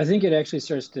 I think it actually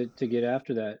starts to get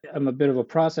after that. I'm a bit of a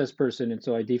process person, and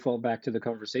so I default back to the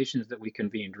conversations that we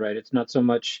convened, right? It's not so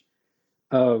much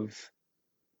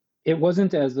it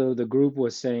wasn't as though the group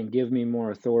was saying, give me more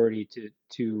authority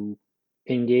to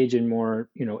engage in more,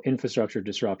 infrastructure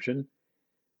disruption.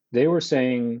 They were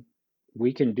saying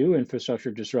we can do infrastructure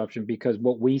disruption because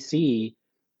what we see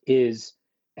is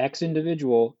X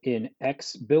individual in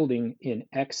X building in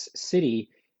X city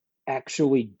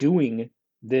actually doing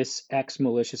this X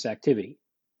malicious activity.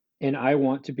 And I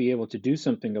want to be able to do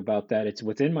something about that. It's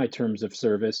within my terms of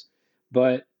service,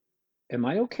 but am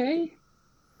I okay?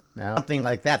 Now, something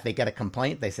like that, they get a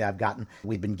complaint. They say,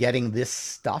 we've been getting this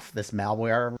stuff, this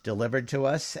malware delivered to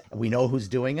us. We know who's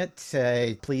doing it.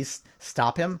 Please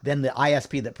stop him. Then the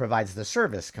ISP that provides the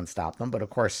service can stop them. But of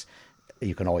course,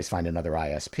 you can always find another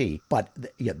ISP. But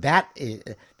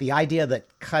the idea that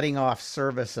cutting off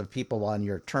service of people on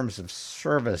your terms of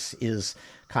service is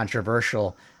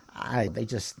controversial.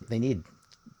 They need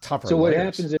tougher So what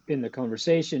lawyers. happens in the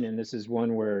conversation, and this is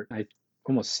one where I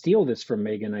almost steal this from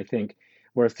Megan, I think,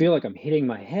 where I feel like I'm hitting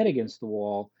my head against the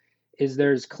wall, is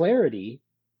there's clarity,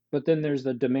 but then there's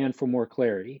the demand for more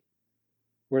clarity.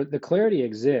 Where the clarity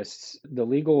exists, the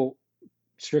legal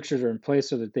strictures are in place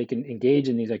so that they can engage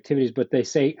in these activities, but they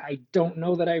say, I don't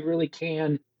know that I really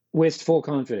can with full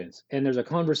confidence. And there's a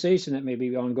conversation that may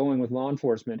be ongoing with law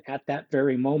enforcement at that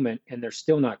very moment, and they're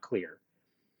still not clear.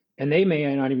 And they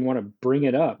may not even want to bring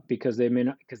it up because they may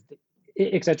not,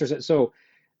 et cetera. So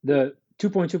the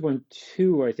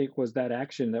 2.2.2, I think, was that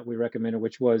action that we recommended,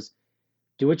 which was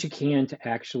do what you can to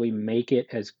actually make it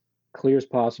as clear as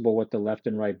possible what the left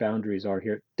and right boundaries are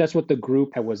here. That's what the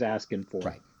group was asking for.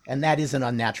 Right. And that is an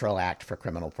unnatural act for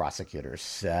criminal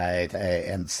prosecutors.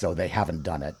 And so they haven't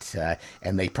done it.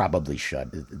 And they probably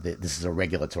should. This is a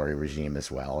regulatory regime as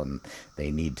well, and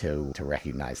they need to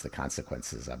recognize the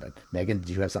consequences of it. Megan, did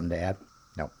you have something to add?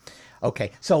 No.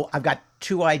 Okay, so I've got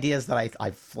two ideas that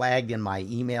I flagged in my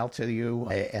email to you,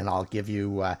 and I'll give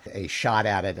you a shot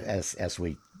at it as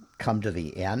we come to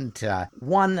the end.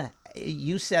 One,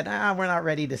 you said, we're not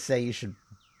ready to say you should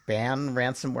ban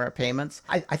ransomware payments.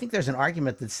 I think there's an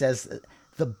argument that says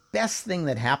the best thing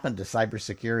that happened to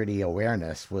cybersecurity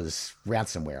awareness was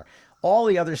ransomware. All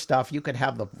the other stuff, you could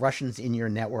have the Russians in your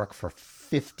network for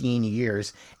 15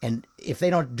 years, and if they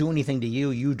don't do anything to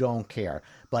you, you don't care.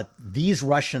 But these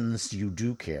Russians, you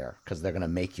do care because they're going to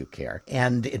make you care.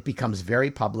 And it becomes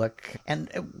very public, and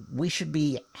we should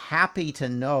be happy to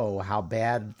know how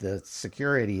bad the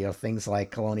security of things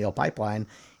like Colonial Pipeline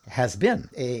has been.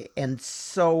 And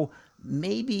so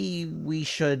maybe we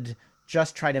should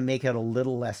just try to make it a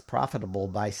little less profitable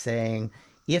by saying,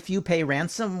 if you pay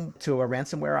ransom to a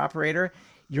ransomware operator,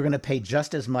 you're going to pay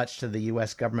just as much to the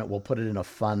U.S. government. We'll put it in a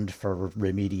fund for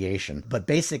remediation. But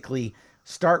basically,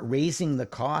 start raising the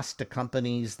cost to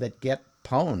companies that get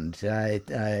pwned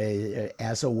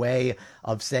as a way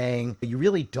of saying you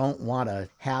really don't want to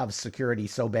have security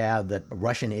so bad that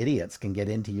Russian idiots can get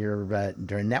into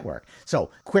your network.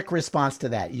 So, quick response to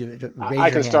that.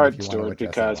 I can start, Stuart,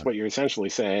 because what you're essentially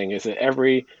saying is that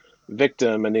every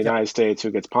victim in the United States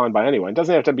who gets pawned by anyone,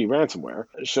 doesn't have to be ransomware,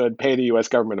 should pay the U.S.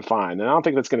 government a fine. And I don't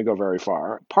think that's going to go very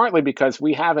far, partly because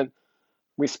we haven't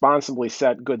responsibly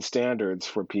set good standards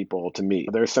for people to meet.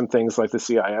 There's some things like the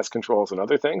CIS controls and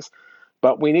other things,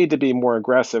 but we need to be more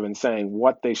aggressive in saying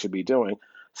what they should be doing.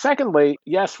 Secondly,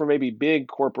 yes, for maybe big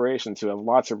corporations who have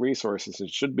lots of resources and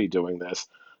should be doing this,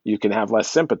 you can have less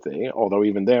sympathy, although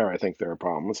even there I think there are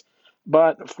problems.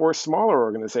 But for smaller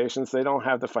organizations, they don't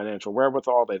have the financial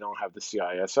wherewithal, they don't have the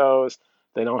CISOs,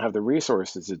 they don't have the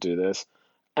resources to do this.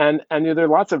 And there are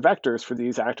lots of vectors for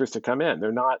these actors to come in.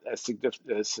 They're not as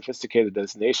sophisticated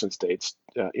as nation states,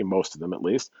 in most of them at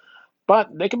least, but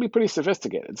they can be pretty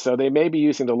sophisticated. So they may be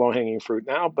using the low-hanging fruit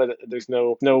now, but there's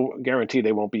no guarantee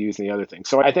they won't be using the other things.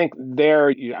 So I think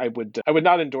there, I would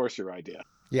not endorse your idea.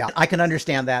 Yeah, I can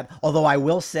understand that. Although I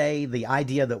will say the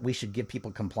idea that we should give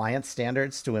people compliance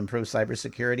standards to improve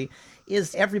cybersecurity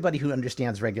is everybody who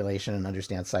understands regulation and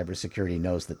understands cybersecurity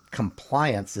knows that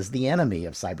compliance is the enemy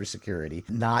of cybersecurity,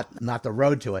 not the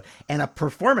road to it. And a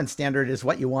performance standard is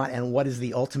what you want. And what is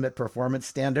the ultimate performance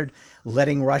standard?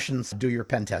 Letting Russians do your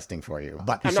pen testing for you.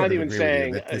 But I'm not even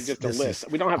saying just a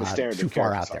list. We don't have a standard of care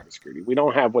for cybersecurity. We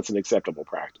don't have what's an acceptable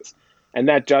practice. And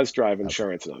that does drive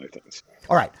insurance and other things.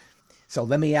 All right. So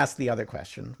let me ask the other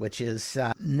question, which is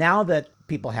now that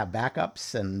people have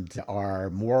backups and are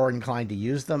more inclined to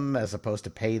use them as opposed to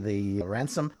pay the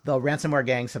ransom, the ransomware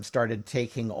gangs have started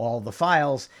taking all the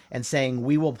files and saying,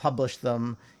 we will publish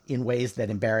them in ways that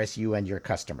embarrass you and your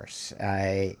customers.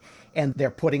 And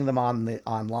they're putting them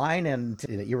online, and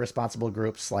irresponsible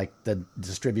groups like the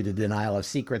Distributed Denial of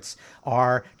Secrets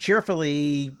are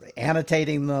cheerfully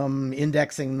annotating them,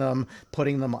 indexing them,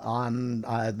 putting them on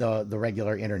the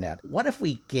regular internet. What if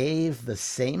we gave the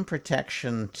same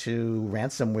protection to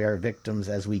ransomware victims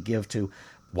as we give to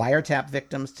wiretap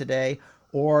victims today,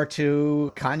 or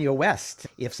to Kanye West?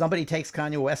 If somebody takes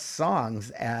Kanye West's songs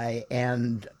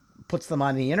and puts them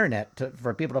on the internet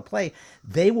for people to play,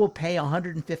 they will pay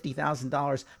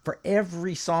 $150,000 for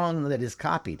every song that is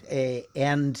copied.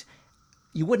 And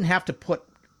you wouldn't have to put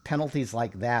penalties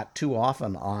like that too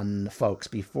often on folks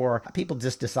before people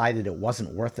just decided it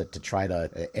wasn't worth it to try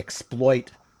to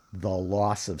exploit the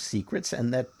loss of secrets,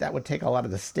 and that would take a lot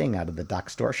of the sting out of the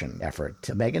doxtortion effort.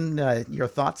 Megan, your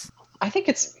thoughts? I think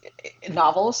it's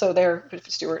novel. So there,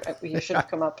 Stuart, you should have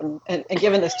come up and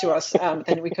given this to us,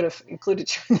 and we could have included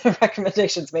you in the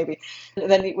recommendations maybe.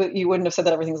 And then you wouldn't have said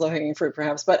that everything's low-hanging fruit,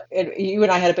 perhaps. But you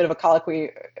and I had a bit of a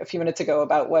colloquy a few minutes ago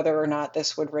about whether or not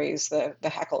this would raise the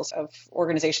hackles of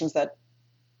organizations that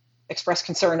express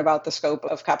concern about the scope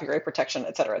of copyright protection,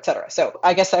 et cetera, et cetera. So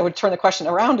I guess I would turn the question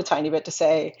around a tiny bit to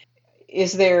say,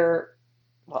 is there...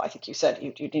 Well, I think you said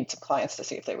you need some clients to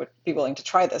see if they would be willing to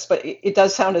try this, but it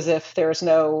does sound as if there's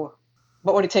no.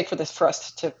 What would it take for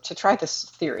us to try this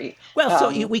theory? Well,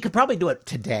 so we could probably do it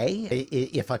today.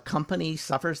 If a company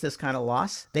suffers this kind of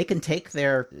loss, they can take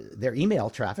their email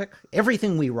traffic.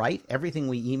 Everything we write, everything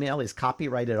we email is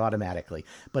copyrighted automatically,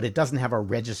 but it doesn't have a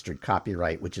registered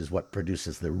copyright, which is what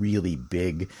produces the really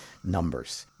big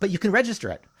numbers. But you can register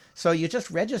it. So you just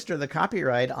register the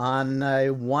copyright on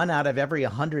 1 out of every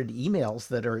 100 emails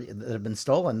that have been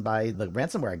stolen by the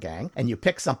ransomware gang, and you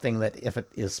pick something that, if it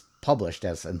is published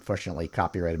as unfortunately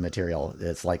copyrighted material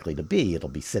is likely to be, it'll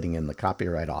be sitting in the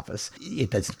copyright office.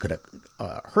 It isn't going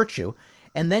to hurt you,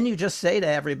 and then you just say to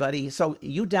everybody, so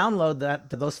you download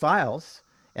those files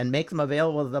and make them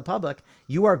available to the public,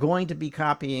 you are going to be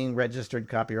copying registered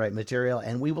copyright material,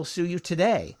 and we will sue you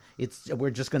today.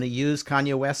 We're just going to use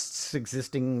Kanye West's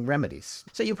existing remedies.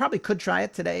 So you probably could try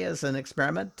it today as an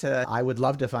experiment. I would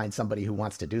love to find somebody who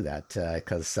wants to do that,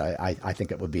 because I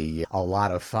think it would be a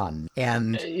lot of fun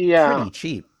and pretty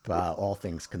cheap. All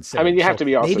things considered. I mean, you have to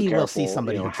be also maybe careful, we'll see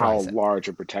somebody who how tries it. large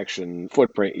a protection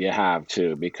footprint you have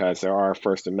too, because there are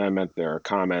First Amendment, there are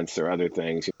comments, there are other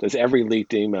things. Does every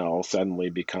leaked email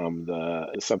suddenly become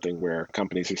something where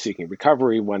companies are seeking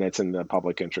recovery when it's in the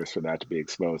public interest for that to be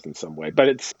exposed in some way? But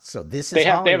it's so this is they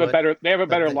have Hollywood. They have a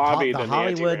better lobby than the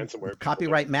Hollywood anti-ransomware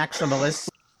copyright maximalists.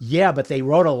 Yeah, but they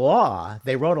wrote a law.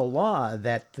 They wrote a law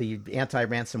that the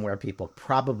anti-ransomware people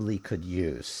probably could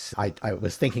use. I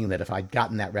was thinking that if I'd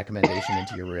gotten that recommendation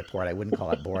into your report, I wouldn't call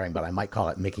it boring, but I might call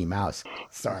it Mickey Mouse.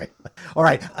 Sorry. All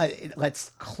right,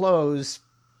 let's close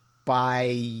by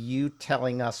you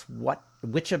telling us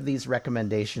which of these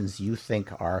recommendations you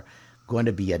think are going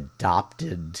to be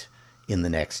adopted in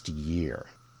the next year.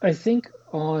 I think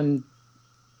on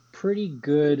pretty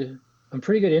good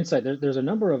insight. There's a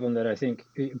number of them that I think,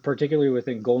 particularly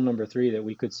within goal number 3, that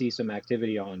we could see some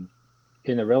activity on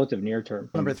in the relative near term.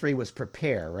 Number 3 was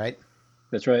prepare, right?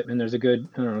 That's right. And there's a good,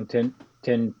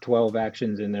 10, 12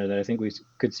 actions in there that I think we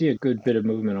could see a good bit of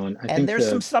movement on. I think there's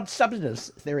some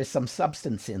substance. There is some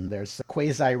substance in. There's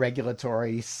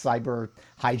quasi-regulatory cyber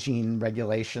hygiene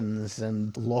regulations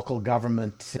and local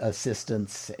government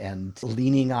assistance and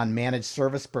leaning on managed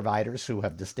service providers who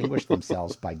have distinguished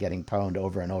themselves by getting pwned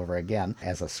over and over again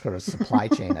as a sort of supply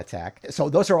chain attack. So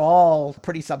those are all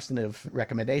pretty substantive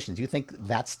recommendations. You think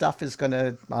that stuff is going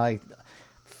to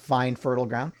find fertile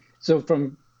ground? So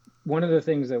from one of the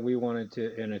things that we wanted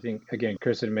to, and I think, again,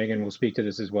 Chris and Megan will speak to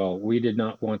this as well, we did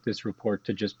not want this report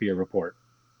to just be a report.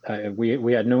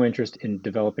 We had no interest in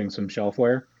developing some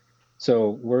shelfware.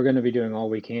 So we're going to be doing all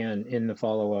we can in the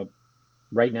follow-up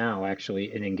right now,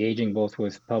 actually, in engaging both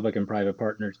with public and private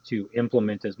partners to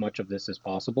implement as much of this as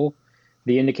possible.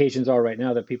 The indications are right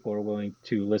now that people are willing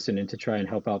to listen and to try and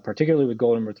help out, particularly with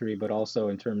goal number 3, but also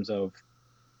in terms of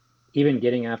even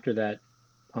getting after that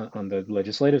on the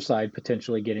legislative side,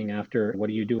 potentially getting after what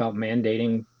do you do about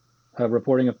mandating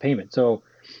reporting of payment. So,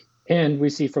 and we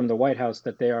see from the White House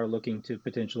that they are looking to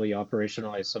potentially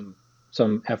operationalize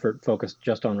some effort focused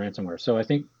just on ransomware. So I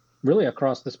think really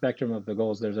across the spectrum of the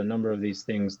goals, there's a number of these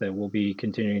things that we'll be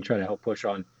continuing to try to help push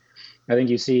on. I think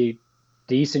you see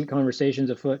decent conversations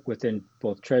afoot within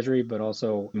both Treasury, but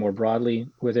also more broadly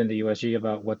within the USG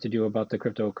about what to do about the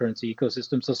cryptocurrency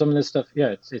ecosystem. So some of this stuff,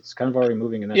 yeah, it's kind of already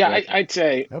moving in that direction. I'd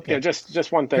say Okay.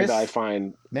 just one thing Chris, that I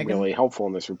find Megan? really helpful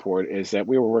in this report is that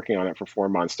we were working on it for 4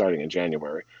 months starting in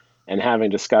January and having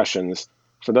discussions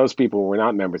for those people who were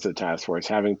not members of the task force,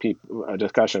 having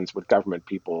discussions with government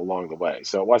people along the way.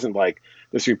 So it wasn't like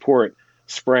this report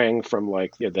sprang from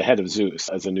like the head of Zeus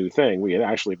as a new thing. We had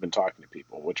actually been talking to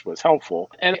people, which was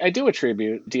helpful. And I do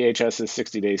attribute DHS's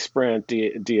 60-day sprint,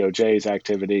 DOJ's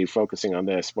activity focusing on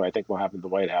this, what I think will happen to the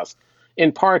White House,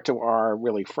 in part to our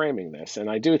really framing this. And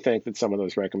I do think that some of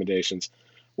those recommendations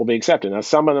will be accepted. Now,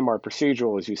 some of them are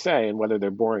procedural, as you say, and whether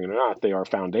they're boring or not, they are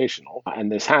foundational.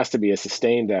 And this has to be a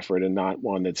sustained effort and not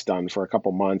one that's done for a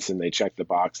couple months and they check the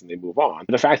box and they move on.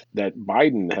 The fact that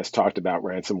Biden has talked about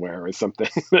ransomware is something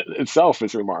that itself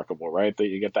is remarkable, right? That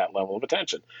you get that level of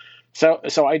attention.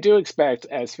 So I do expect,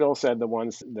 as Phil said, the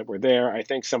ones that were there, I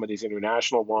think some of these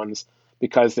international ones,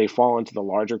 because they fall into the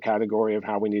larger category of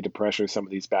how we need to pressure some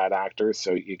of these bad actors.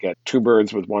 So you get 2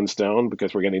 birds with 1 stone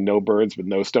because we're getting no birds with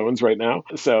no stones right now.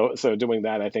 So doing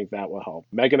that, I think that will help.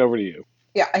 Megan, over to you.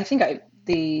 Yeah, I think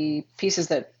the pieces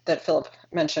that Philip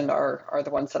mentioned are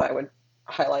the ones that I would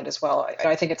highlight as well.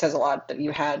 I think it says a lot that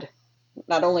you had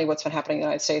not only what's been happening in the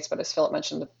United States, but as Philip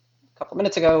mentioned a couple of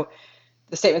minutes ago,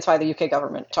 the statements by the UK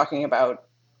government talking about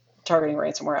targeting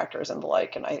ransomware actors and the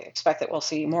like, and I expect that we'll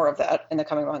see more of that in the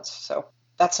coming months. So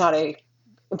that's not a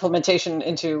implementation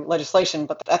into legislation,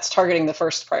 but that's targeting the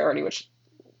first priority, which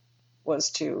was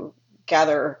to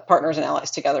gather partners and allies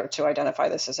together to identify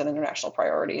this as an international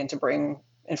priority and to bring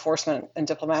enforcement and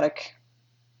diplomatic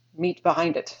meat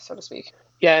behind it, so to speak.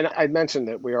 Yeah, and I mentioned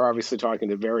that we are obviously talking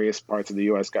to various parts of the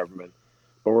U.S. government,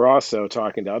 but we're also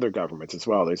talking to other governments as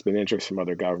well. There's been interest from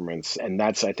other governments, and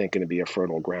that's, I think, going to be a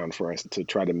fertile ground for us to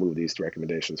try to move these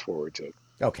recommendations forward too.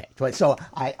 Okay, so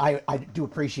I do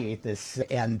appreciate this,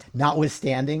 and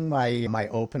notwithstanding my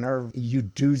opener, you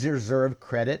do deserve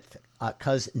credit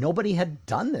because nobody had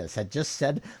done this, had just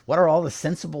said, what are all the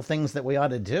sensible things that we ought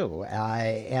to do?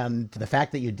 And the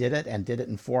fact that you did it and did it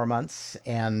in 4 months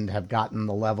and have gotten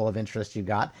the level of interest you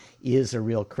got is a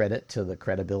real credit to the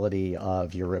credibility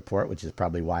of your report, which is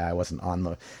probably why I wasn't on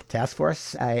the task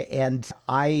force. And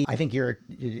I think you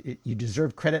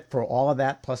deserve credit for all of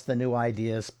that, plus the new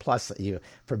ideas, plus you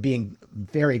for being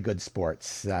very good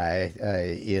sports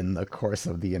in the course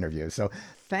of the interview. So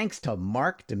thanks to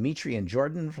Mark, Dimitri, and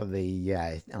Jordan for the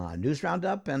news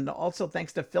roundup, and also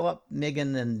thanks to Philip,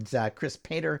 Megan, and Chris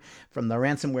Painter from the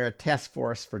Ransomware Task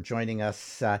Force for joining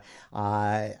us.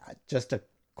 Just a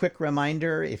quick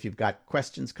reminder, if you've got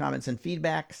questions, comments, and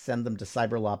feedback, send them to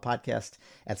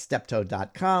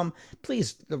cyberlawpodcast@steptoe.com.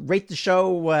 Please rate the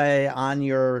show on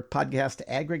your podcast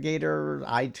aggregator,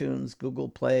 iTunes, Google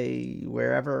Play,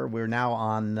 wherever. We're now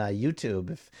on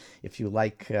YouTube. If you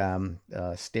like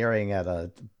staring at a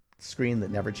screen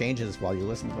that never changes while you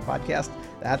listen to the podcast,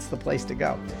 that's the place to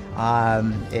go.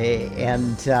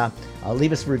 And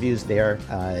leave us reviews there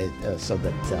so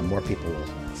that more people will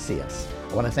see us.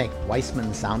 I want to thank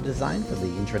Weissman Sound Design for the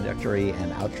introductory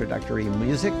and outroductory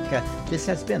music. This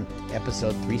has been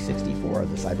episode 364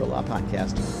 of the Cyber Law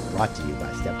Podcast, brought to you by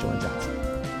Steptoe &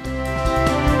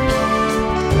 Johnson.